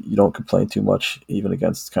 You don't complain too much, even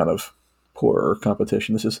against kind of poorer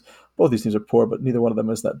competition. Both these teams are poor, but neither one of them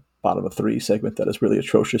is that bottom of 3 segment that is really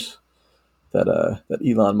atrocious. That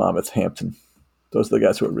Elon, Monmouth, Hampton, those are the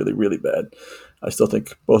guys who are really, really bad. I still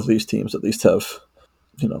think both of these teams at least have,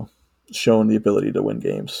 shown the ability to win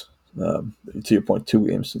games. To your point, 2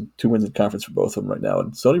 wins in conference for both of them right now.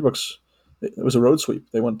 And Stony Brook's, it was a road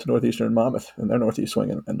sweep. They went to Northeastern and Monmouth in their Northeast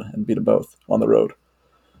swing and beat them both on the road.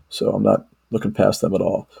 So I'm not looking past them at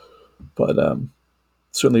all. But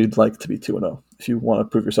certainly you'd like to be 2-0. If you want to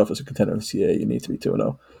prove yourself as a contender in the CAA, you need to be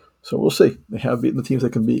 2-0. So we'll see. They have beaten the teams they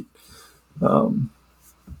can beat. But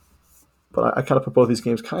I kind of put both these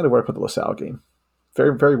games kind of where I put the LaSalle game.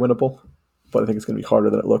 Very, very winnable, but I think it's going to be harder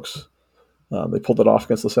than it looks. They pulled it off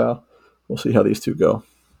against LaSalle. We'll see how these two go.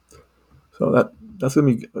 So that's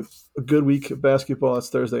going to be a good week of basketball. That's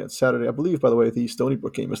Thursday and Saturday. I believe, by the way, the Stony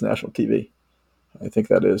Brook game is national TV. I think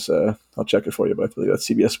that is, I'll check it for you, but I believe that's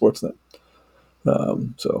CBS Sportsnet.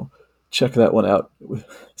 So check that one out.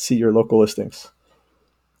 See your local listings.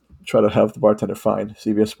 Try to have the bartender find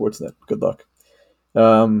CBS Sportsnet. Good luck.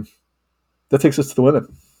 That takes us to the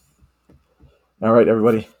women. All right,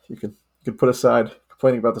 everybody. You can put aside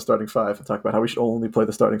complaining about the starting 5 and talk about how we should only play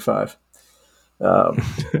the starting 5.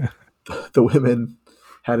 The women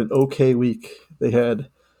had an okay week. They had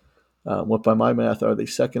what, by my math, are the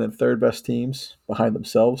second and third best teams behind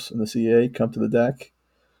themselves in the CAA come to the deck.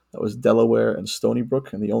 That was Delaware and Stony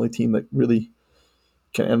Brook, and the only team that really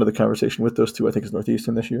can enter the conversation with those two, I think, is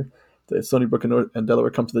Northeastern this year. The Stony Brook and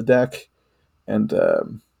Delaware come to the deck, and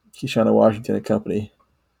Keshana Washington and company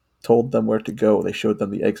told them where to go. They showed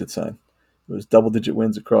them the exit sign. It was double-digit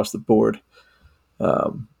wins across the board,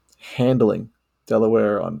 handling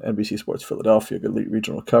Delaware on NBC Sports Philadelphia, good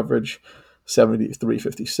regional coverage,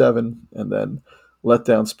 73-57, and then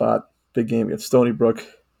letdown spot, big game against Stony Brook,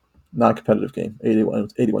 non-competitive game,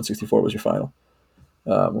 81-64 was your final.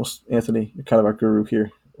 Anthony, you're kind of our guru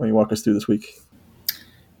here. Why don't you walk us through this week?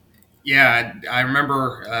 Yeah, I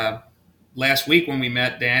remember last week when we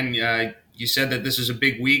met, Dan, you said that this is a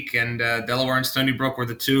big week, and Delaware and Stony Brook were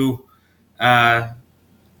the two the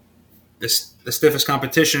stiffest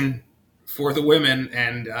competition for the women.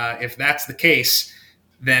 And if that's the case,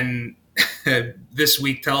 then this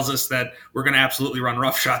week tells us that we're going to absolutely run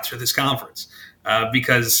roughshod through this conference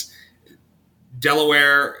because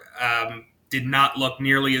Delaware did not look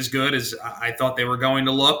nearly as good as I thought they were going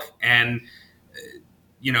to look. And,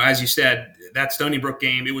 as you said, that Stony Brook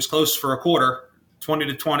game, it was close for a quarter,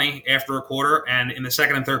 20-20 after a quarter. And in the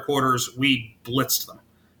second and third quarters, we blitzed them.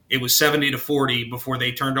 It was 70-40 before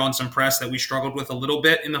they turned on some press that we struggled with a little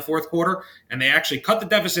bit in the fourth quarter. And they actually cut the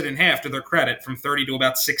deficit in half, to their credit, from 30 to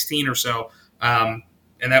about 16 or so. And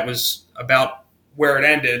that was about where it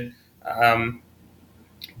ended.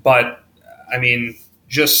 But,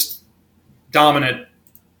 just dominant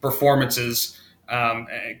performances.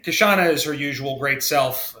 Keshana is her usual great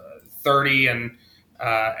self, 30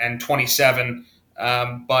 and 27.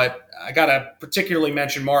 But I got to particularly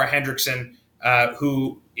mention Mara Hendrickson,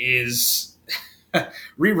 who is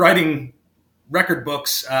rewriting record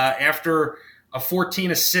books after a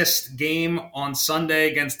 14-assist game on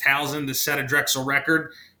Sunday against Towson to set a Drexel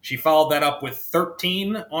record. She followed that up with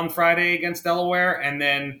 13 on Friday against Delaware, and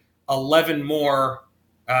then 11 more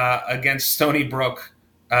against Stony Brook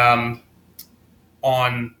on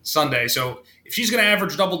Sunday. So if she's going to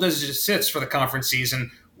average double-digit assists for the conference season,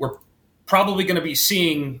 we're probably going to be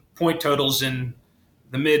seeing point totals in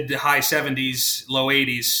the mid to high 70s, low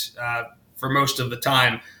 80s for most of the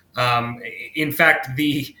time. In fact,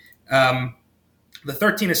 the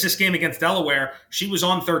 13-assist game against Delaware, she was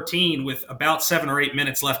on 13 with about 7 or 8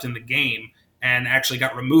 minutes left in the game and actually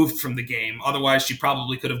got removed from the game. Otherwise, she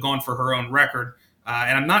probably could have gone for her own record.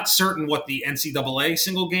 And I'm not certain what the NCAA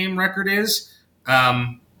single game record is.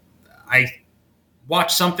 I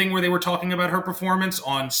watched something where they were talking about her performance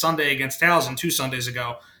on Sunday against Towson 2 Sundays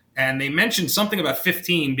ago, and they mentioned something about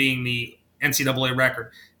 15 being the NCAA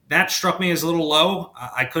record. That struck me as a little low.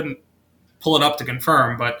 I couldn't pull it up to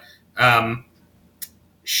confirm, but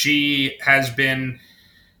she has been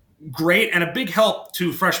great and a big help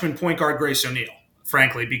to freshman point guard Grace O'Neal,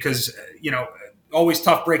 frankly, because, always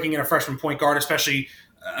tough breaking in a freshman point guard, especially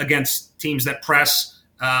against teams that press.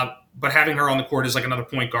 But having her on the court is like another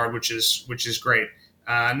point guard, which is great.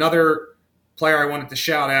 Another player I wanted to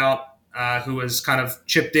shout out who has kind of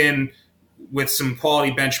chipped in with some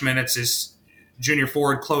quality bench minutes is junior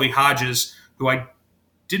forward Chloe Hodges, who I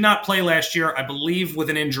did not play last year, I believe with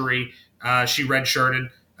an injury. She redshirted.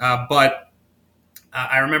 But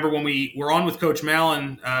I remember when we were on with Coach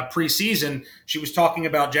Mallon preseason, she was talking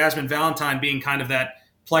about Jasmine Valentine being kind of that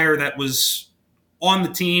player that was on the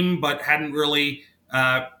team but hadn't really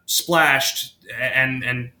splashed.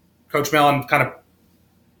 And Coach Mallon kind of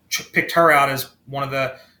picked her out as one of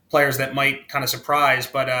the players that might kind of surprise.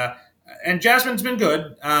 But and Jasmine's been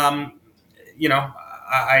good. I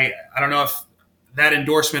don't know if that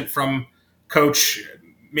endorsement from Coach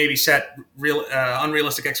maybe set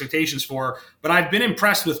unrealistic expectations for her, but I've been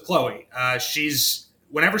impressed with Chloe.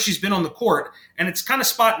 Whenever she's been on the court, and it's kind of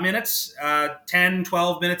spot minutes, 10,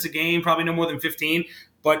 12 minutes a game, probably no more than 15,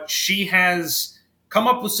 but she has come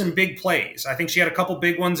up with some big plays. I think she had a couple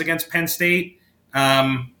big ones against Penn State,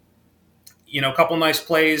 a couple nice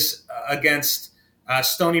plays against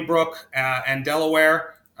Stony Brook and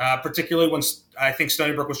Delaware, particularly when I think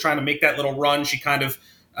Stony Brook was trying to make that little run. She kind of,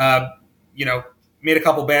 made a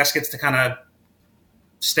couple baskets to kind of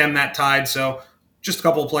stem that tide. So just a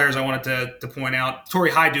couple of players I wanted to point out.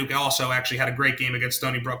 Tori Hyduke also actually had a great game against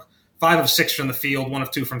Stony Brook. 5 of 6 from the field, 1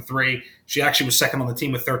 of 2 from 3. She actually was second on the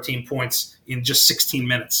team with 13 points in just 16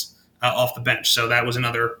 minutes off the bench. So that was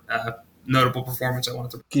another notable performance I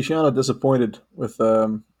wanted to. Kishana disappointed with, I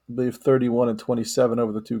believe, 31 and 27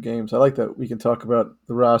 over the 2 games. I like that we can talk about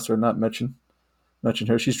the roster and not mention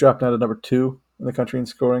her. She's dropped down to number 2 in the country in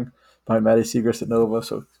scoring, behind Maddie Segrist at Nova,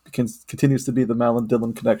 so it continues to be the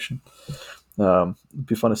Mallon-Dillon connection. It'd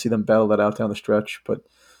be fun to see them battle that out down the stretch. But,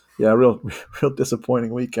 yeah, real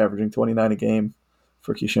disappointing week, averaging 29 a game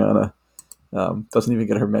for Kishana. Doesn't even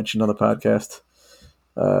get her mentioned on the podcast.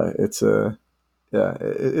 It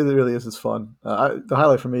really is fun. The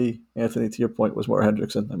highlight for me, Anthony, to your point, was Moore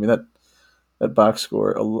Hendrickson. I mean, that box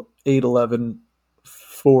score, 8-11,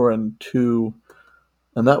 4-2,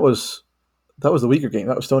 and that was the weaker game.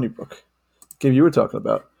 That was Stony Brook. The game you were talking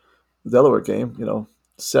about, the Delaware game, 7-13,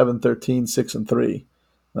 6-3.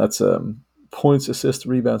 That's points, assists,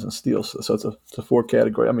 rebounds, and steals. So it's a 4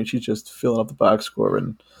 category. I mean, she's just filling up the box score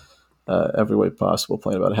in every way possible,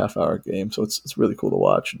 playing about a half-hour game. So it's really cool to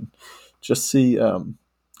watch. And just see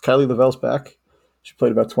Kylie Lavelle's back. She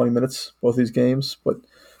played about 20 minutes both these games, but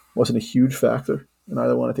wasn't a huge factor in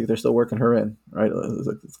either one. I think they're still working her in, right?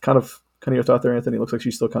 It's kind of your thought there, Anthony. It looks like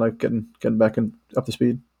she's still kind of getting back up to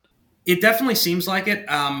speed. It definitely seems like it.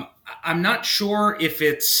 I'm not sure if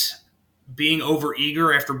it's being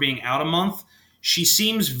overeager after being out a month. She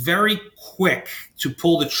seems very quick to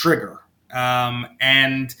pull the trigger,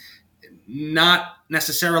 and not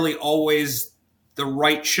necessarily always the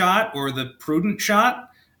right shot or the prudent shot.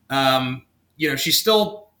 She's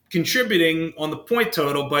still contributing on the point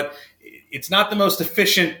total, but it's not the most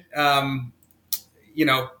efficient,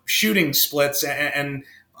 shooting splits. And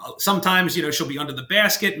sometimes, she'll be under the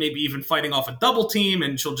basket, maybe even fighting off a double team,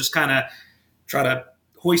 and she'll just kind of try to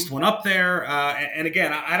hoist one up there. And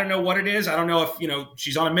again, I don't know what it is. I don't know if,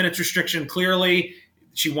 she's on a minutes restriction. Clearly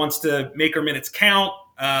she wants to make her minutes count,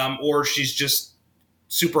 or she's just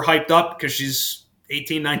super hyped up because she's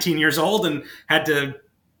 18, 19 years old and had to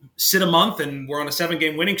sit a month, and we're on a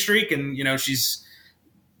 7-game winning streak, and, she's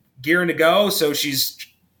gearing to go. So she's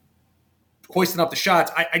hoisting up the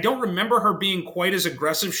shots. I don't remember her being quite as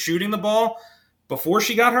aggressive shooting the ball before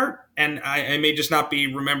she got hurt, and I may just not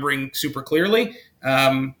be remembering super clearly.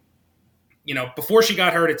 Before she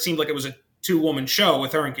got hurt, it seemed like it was a 2-woman show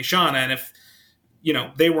with her and Kishana, and if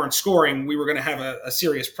they weren't scoring, we were going to have a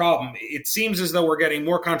serious problem. It seems as though we're getting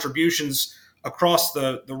more contributions across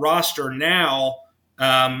the roster now,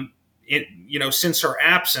 since her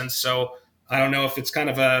absence. So I don't know if it's kind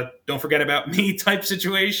of a don't forget about me type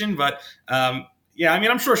situation, but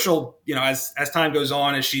I'm sure she'll, as time goes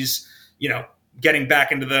on, as she's, getting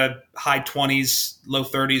back into the high 20s, low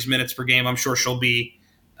 30s minutes per game, I'm sure she'll be,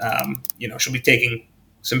 she'll be taking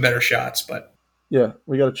some better shots. But yeah,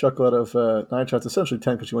 we got a chuckle out of 9 shots, essentially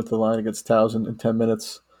 10, because she went to the line against Towson in 10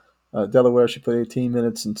 minutes. Delaware, she played 18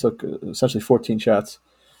 minutes and took essentially 14 shots.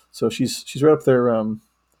 So she's right up there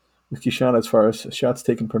with Kishana as far as shots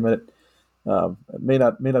taken per minute. May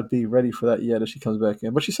not be ready for that yet as she comes back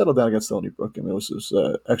in, but she settled down against Stony Brook. I mean, it was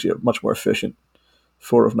actually a much more efficient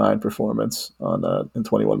 4 of 9 performance in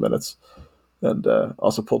 21 minutes, and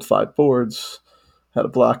also pulled 5 boards, had a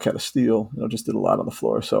block, had a steal. Just did a lot on the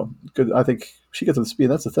floor. So good. I think she gets to the speed.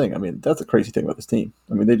 That's the thing. I mean, that's the crazy thing about this team.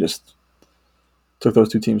 I mean, they just took those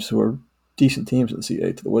 2 teams who were decent teams in the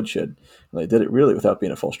CA to the woodshed, and they did it really without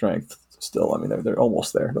being at full strength. Still, I mean, they're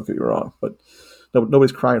almost there. Don't get me wrong, but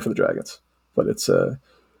nobody's crying for the Dragons. But it's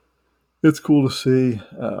cool to see.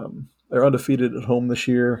 They're undefeated at home this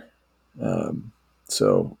year,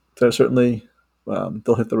 so they're certainly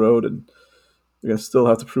they'll hit the road, and they're going to still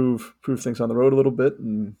have to prove things on the road a little bit,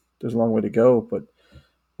 and there's a long way to go. But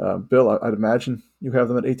Bill, I'd imagine you have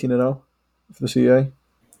them at 18-0 for the CA.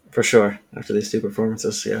 For sure. After these 2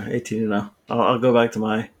 performances, yeah, 18-0. I'll go back to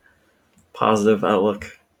my positive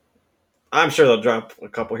outlook. I'm sure they'll drop a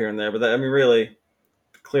couple here and there, but really,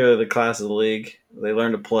 clearly the class of the league. They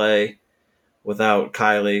learned to play without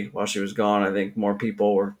Kylie while she was gone. I think more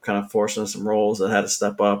people were kind of forcing some roles that had to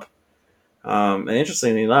step up. And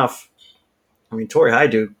interestingly enough, I mean, Tori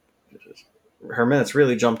Haidu, her minutes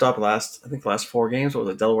really jumped up the last 4 games. What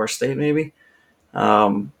was it, Delaware State maybe?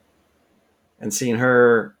 And seeing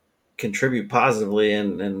her contribute positively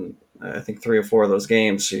in I think 3 or 4 of those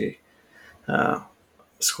games she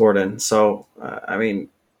scored in. So, I mean,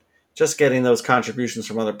 just getting those contributions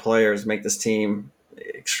from other players make this team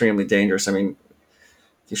extremely dangerous. I mean,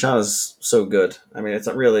 Kishana is so good. I mean, it's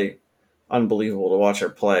really unbelievable to watch her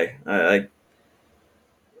play.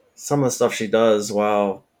 Some of the stuff she does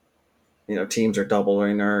while teams are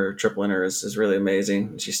doubling her or tripling her is really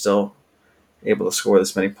amazing. She's still able to score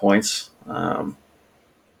this many points.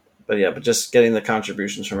 But just getting the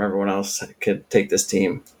contributions from everyone else could take this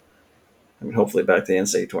team, I mean, hopefully back to the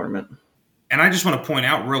NCAA tournament. And I just want to point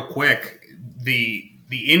out real quick the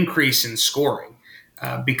increase in scoring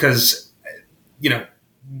because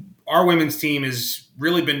our women's team has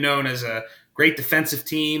really been known as a great defensive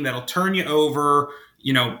team that'll turn you over,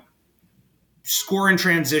 score in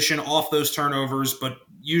transition off those turnovers, but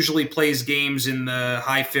usually plays games in the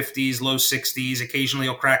high 50s, low 60s. Occasionally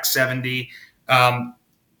will crack 70.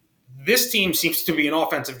 This team seems to be an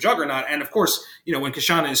offensive juggernaut. And, of course, when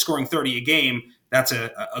Kishana is scoring 30 a game, that's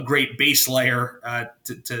a great base layer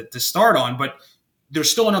to start on. But there's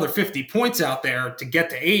still another 50 points out there to get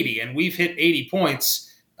to 80. And we've hit 80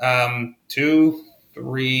 points 2,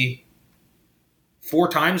 3, 4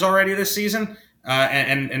 times already this season.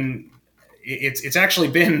 And it's actually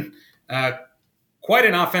been quite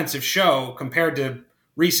an offensive show compared to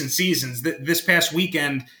recent seasons. This past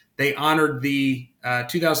weekend, they honored the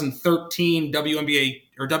 2013 WNBA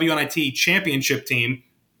or WNIT championship team.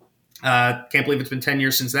 Can't believe it's been 10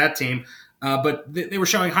 years since that team. But they were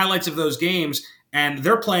showing highlights of those games, and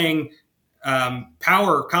they're playing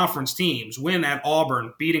power conference teams, win at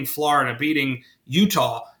Auburn, beating Florida, beating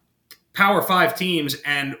Utah, Power 5 teams,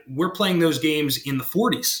 and we're playing those games in the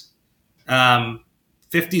 40s,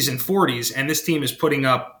 50s and 40s, and this team is putting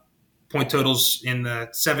up point totals in the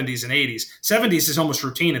 70s and 80s. 70s is almost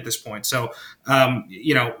routine at this point. So,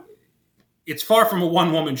 it's far from a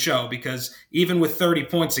one-woman show because even with 30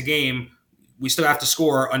 points a game, we still have to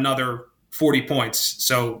score another 40 points.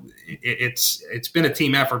 So it's been a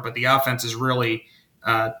team effort, but the offense has really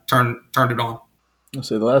turned it on. I'll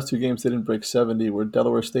say the last 2 games they didn't break 70 were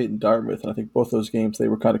Delaware State and Dartmouth, and I think both those games they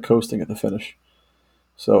were kind of coasting at the finish.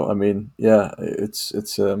 So, I mean, yeah, it's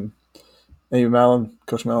Amy Mallon,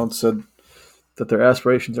 Coach Mallon said that their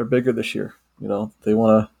aspirations are bigger this year. They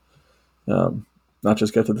want to not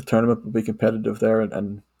just get to the tournament, but be competitive there,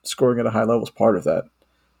 and scoring at a high level is part of that.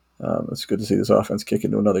 It's good to see this offense kick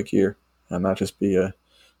into another gear and not just be a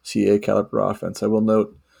CAA caliber offense. I will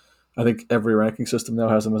note, I think every ranking system now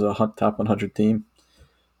has them as a top 100 team.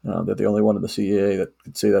 They're the only one in the CAA that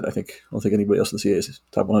could say that. I don't think anybody else in the CAA is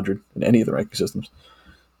top 100 in any of the ranking systems.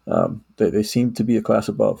 They seem to be a class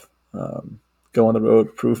above. Go on the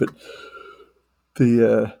road, prove it.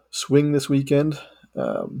 The swing this weekend,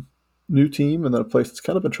 new team, and then a place that's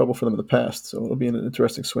kind of been trouble for them in the past. So it'll be an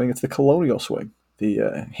interesting swing. It's the Colonial swing.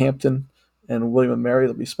 The Hampton and William & Mary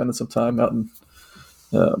will be spending some time out in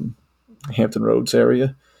Hampton Roads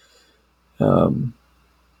area.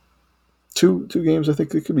 Two games, I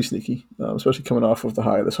think it could be sneaky, especially coming off of the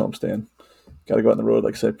high of this homestand. Got to go out on the road,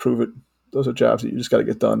 like I said, prove it. Those are jobs that you just got to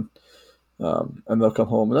get done. And they'll come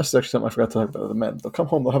home. And that's actually something I forgot to talk about the men. They'll come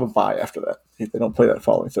home. They'll have a bye after that. They don't play that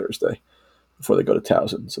following Thursday before they go to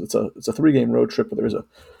Towson. So it's a 3-game road trip, but there is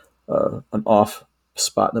an off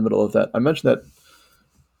spot in the middle of that. I mentioned that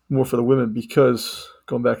more for the women because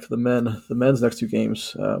going back to the men's next two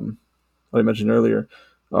games, what I mentioned earlier,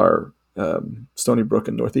 are Stony Brook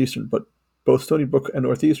and Northeastern. But both Stony Brook and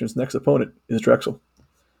Northeastern's next opponent is Drexel.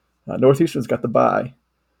 Northeastern's got the bye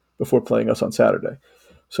before playing us on Saturday.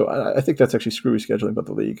 So I think that's actually screwy scheduling by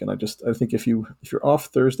the league. And I think if you're off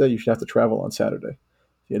Thursday, you should have to travel on Saturday.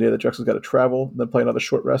 The idea that Drexel's got to travel and then play another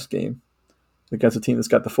short rest game against a team that's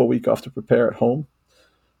got the full week off to prepare at home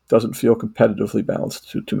doesn't feel competitively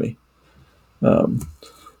balanced to me.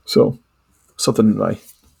 So something I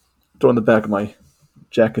throw in the back of my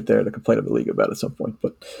jacket there to complain to the league about at some point.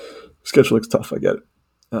 But scheduling's tough, I get it.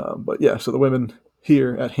 But yeah, so the women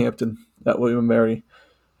here at Hampton, at William & Mary,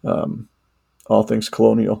 all things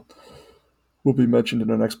Colonial, will be mentioned in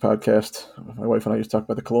our next podcast. My wife and I used to talk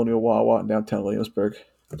about the Colonial Wawa in downtown Williamsburg.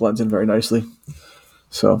 It blends in very nicely.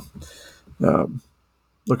 So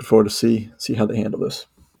looking forward to see how they handle this.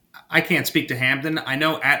 I can't speak to Hampton. I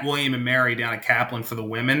know at William & Mary down at Kaplan for the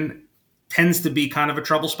women tends to be kind of a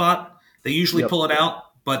trouble spot. They usually pull it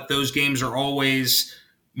out, but those games are always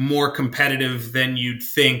more competitive than you'd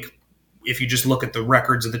think if you just look at the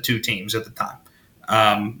records of the two teams at the time.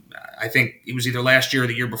 I think it was either last year or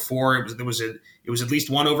the year before. It was at least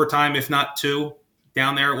one overtime, if not two,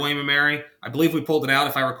 down there at William & Mary. I believe we pulled it out,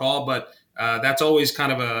 if I recall, but that's always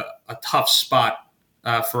kind of a tough spot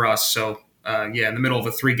for us. So, in the middle of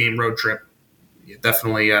a 3-game road trip,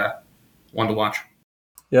 definitely one to watch.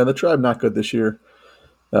 Yeah, the Tribe not good this year.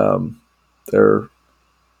 They're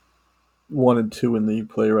 1-2 in league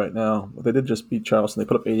play right now. They did just beat Charleston. They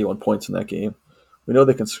put up 81 points in that game. We know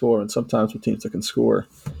they can score, and sometimes with teams that can score,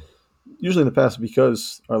 usually in the past,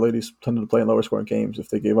 because our ladies tended to play in lower scoring games, if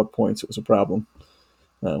they gave up points, it was a problem.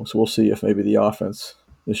 So we'll see if maybe the offense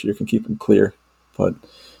this year can keep them clear. But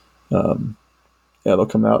they'll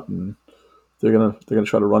come out and they're gonna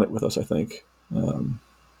try to run it with us, I think.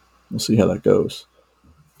 We'll see how that goes.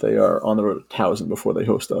 They are on the road to Towson before they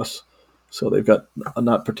host us, so they've got a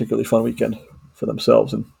not particularly fun weekend for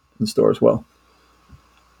themselves in store as well.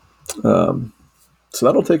 So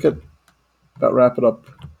that'll take it, about wrap it up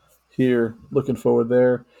here. Looking forward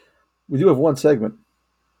there. We do have one segment,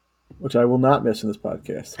 which I will not miss in this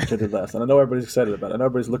podcast, which I did last. And I know everybody's excited about it. I know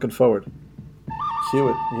everybody's looking forward. Cue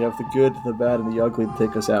it. We have the good, the bad, and the ugly to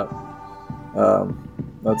take us out.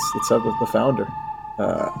 Let's have the founder,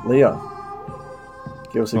 Leon.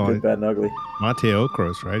 Give us a good, bad, and ugly. Mate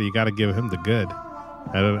Okros, right? You got to give him the good.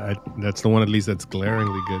 That's the one at least that's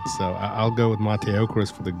glaringly good. So I'll go with Mate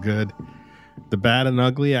Okros for the good. The bad and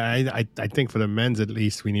ugly, I think for the men's at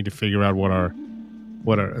least, we need to figure out what are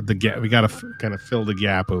the gap. We got to kind of fill the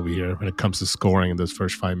gap over here when it comes to scoring in those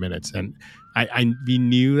first 5 minutes. And we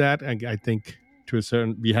knew that. I think to a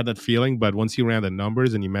certain, we had that feeling. But once you ran the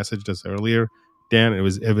numbers and you messaged us earlier, Dan, it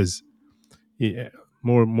was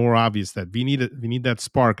more obvious that we need that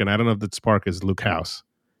spark. And I don't know if that spark is Luke House,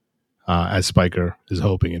 as Spiker is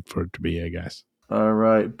hoping it for it to be, I guess. All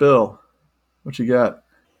right, Bill, what you got?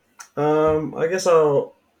 I guess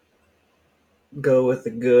I'll go with the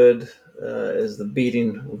good. Is the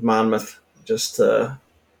beating of Monmouth. But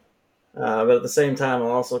at the same time,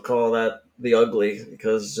 I'll also call that the ugly,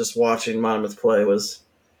 because just watching Monmouth play was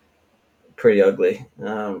pretty ugly.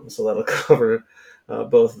 So that'll cover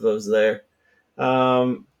both of those there.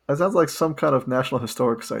 That sounds like some kind of National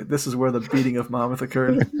Historic Site. This is where the beating of Monmouth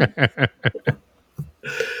occurred.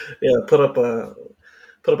 Yeah, put up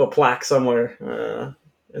a plaque somewhere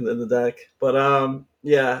in the deck. But and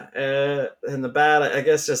the bad, I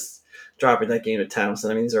guess, just dropping that game to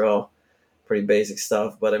Towson. I mean, these are all pretty basic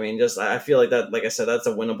stuff, but I mean, just I feel like that, like I said, that's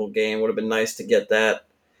a winnable game. Would have been nice to get that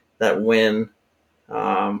win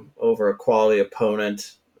over a quality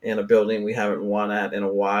opponent in a building we haven't won at in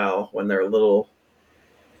a while, when they're a little,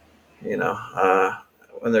 when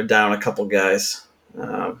they're down a couple guys.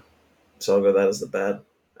 So I'll go that as the bad.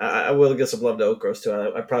 I will give some love to Okros too.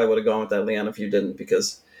 I probably would have gone with that, Leon, if you didn't,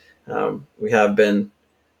 because we have been,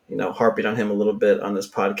 harping on him a little bit on this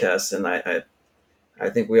podcast, and I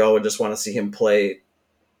think we all would just want to see him play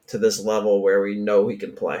to this level where we know he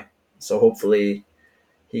can play. So hopefully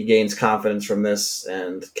he gains confidence from this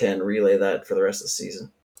and can relay that for the rest of the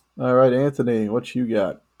season. All right, Anthony, what you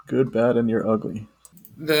got? Good, bad, and you're ugly.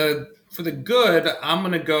 For the good, I'm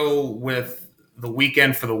going to go with the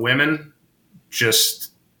weekend for the women.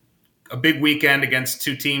 Just a big weekend against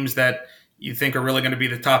two teams that you think are really going to be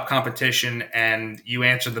the top competition, and you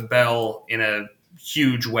answer the bell in a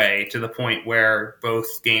huge way to the point where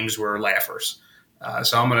both games were laughers.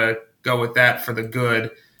 So I'm going to go with that for the good.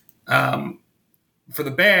 For the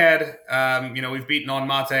bad, we've beaten on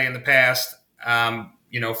Mate in the past.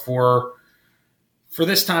 for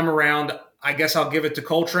this time around, I guess I'll give it to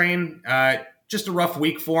Coltrane. Just a rough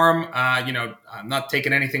week for him. I'm not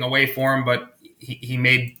taking anything away for him, but he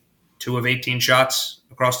made 2 of 18 shots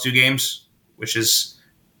across 2 games, which is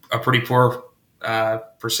a pretty poor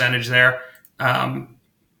percentage there.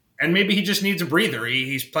 And maybe he just needs a breather.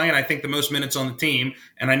 He's playing, I think, the most minutes on the team.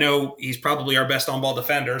 And I know he's probably our best on-ball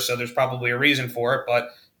defender, so there's probably a reason for it. But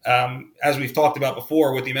as we've talked about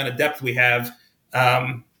before, with the amount of depth we have,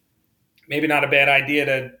 maybe not a bad idea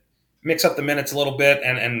to mix up the minutes a little bit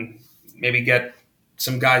and maybe get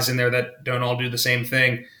some guys in there that don't all do the same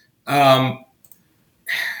thing.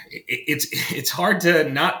 It's hard to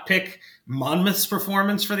not pick Monmouth's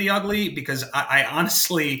performance for the Ugly because I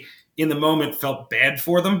honestly – in the moment felt bad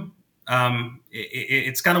for them.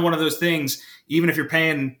 It's kind of one of those things, even if you're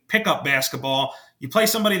paying pickup basketball, you play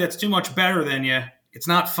somebody that's too much better than you, it's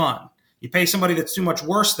not fun. You pay somebody that's too much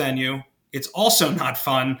worse than you, it's also not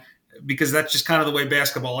fun because that's just kind of the way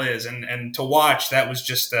basketball is. And to watch, that was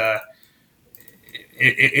just,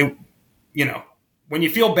 when you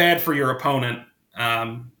feel bad for your opponent,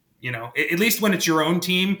 at least when it's your own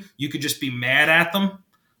team, you could just be mad at them.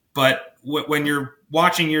 But when you're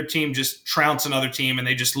watching your team just trounce another team and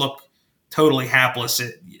they just look totally hapless,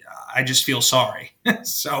 I just feel sorry.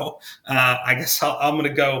 So I guess I'm going to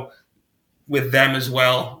go with them as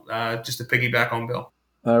well, just to piggyback on Bill.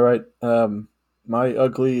 All right. My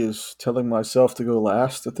Ugly is telling myself to go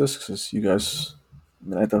last at this because you guys,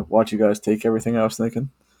 I had to watch you guys take everything I was thinking.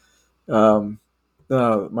 My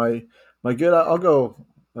good, I'll go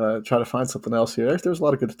try to find something else here. There's a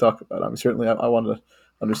lot of good to talk about. I mean, certainly I wanted to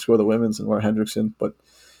underscore the women's and Laura Hendrickson, but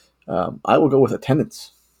I will go with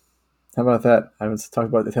attendance. How about that? I haven't talked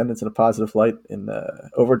about attendance in a positive light in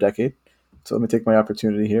over a decade, so let me take my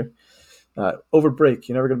opportunity here. Over break,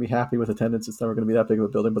 you're never going to be happy with attendance. It's never going to be that big of a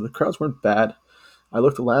building, but the crowds weren't bad. I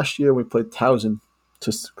looked at last year, we played Towson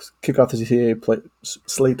to kick off the CCAA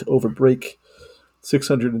slate over break.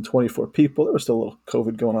 624 people. There was still a little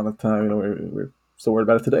COVID going on at the time. We're still worried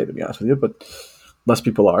about it today, to be honest with you, but less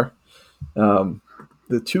people are.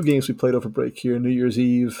 The 2 games we played over break here, New Year's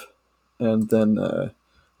Eve, and then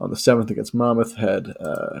on the 7th against Monmouth, had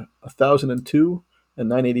 1,002 and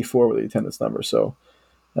 984 were the attendance number. So,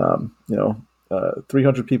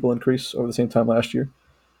 300 people increase over the same time last year.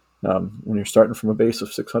 When you're starting from a base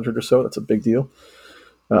of 600 or so, that's a big deal.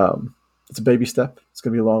 It's a baby step. It's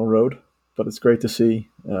going to be a long road, but it's great to see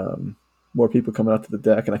more people coming out to the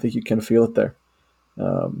deck, and I think you can feel it there.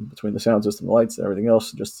 Between the sound system, the lights, and everything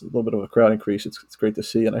else, just a little bit of a crowd increase. It's great to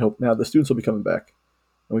see, and I hope now the students will be coming back,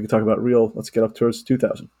 and we can talk about let's get up towards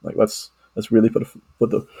 2,000. Like let's really put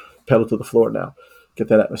the pedal to the floor now, get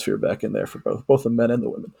that atmosphere back in there for both the men and the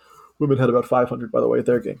women. Women had about 500, by the way, at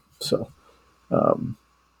their game. So,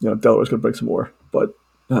 Delaware's going to bring some more, but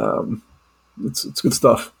it's good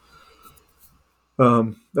stuff.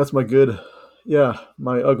 That's my good. Yeah,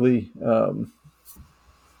 my Ugly.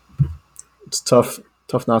 It's tough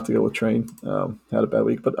not to go with Train. Had a bad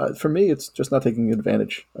week, but for me, it's just not taking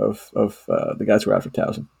advantage of the guys who are out for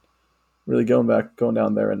Towson. Really going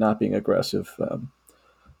down there and not being aggressive. Felt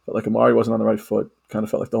like Amari wasn't on the right foot. Kind of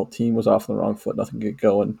felt like the whole team was off on the wrong foot. Nothing could get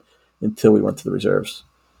going until we went to the reserves.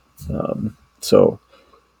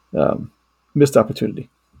 Missed opportunity,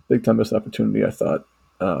 big time missed opportunity. I thought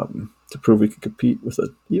to prove we could compete with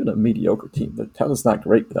even a mediocre team. The Towson's not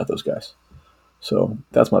great without those guys. So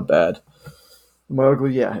that's my bad. My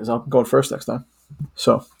Ugly, is I'm going first next time.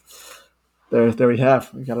 So there we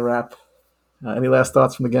have. We got a wrap. Any last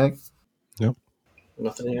thoughts from the gang? Nope.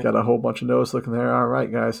 Nothing here. Got a whole bunch of no's looking there. All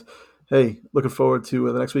right, guys. Hey, looking forward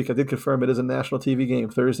to the next week. I did confirm it is a national TV game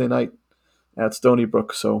Thursday night at Stony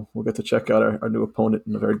Brook, so we'll get to check out our new opponent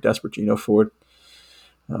in a very desperate Gino Ford.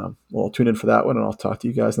 We'll tune in for that one, and I'll talk to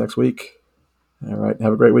you guys next week. All right,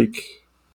 have a great week.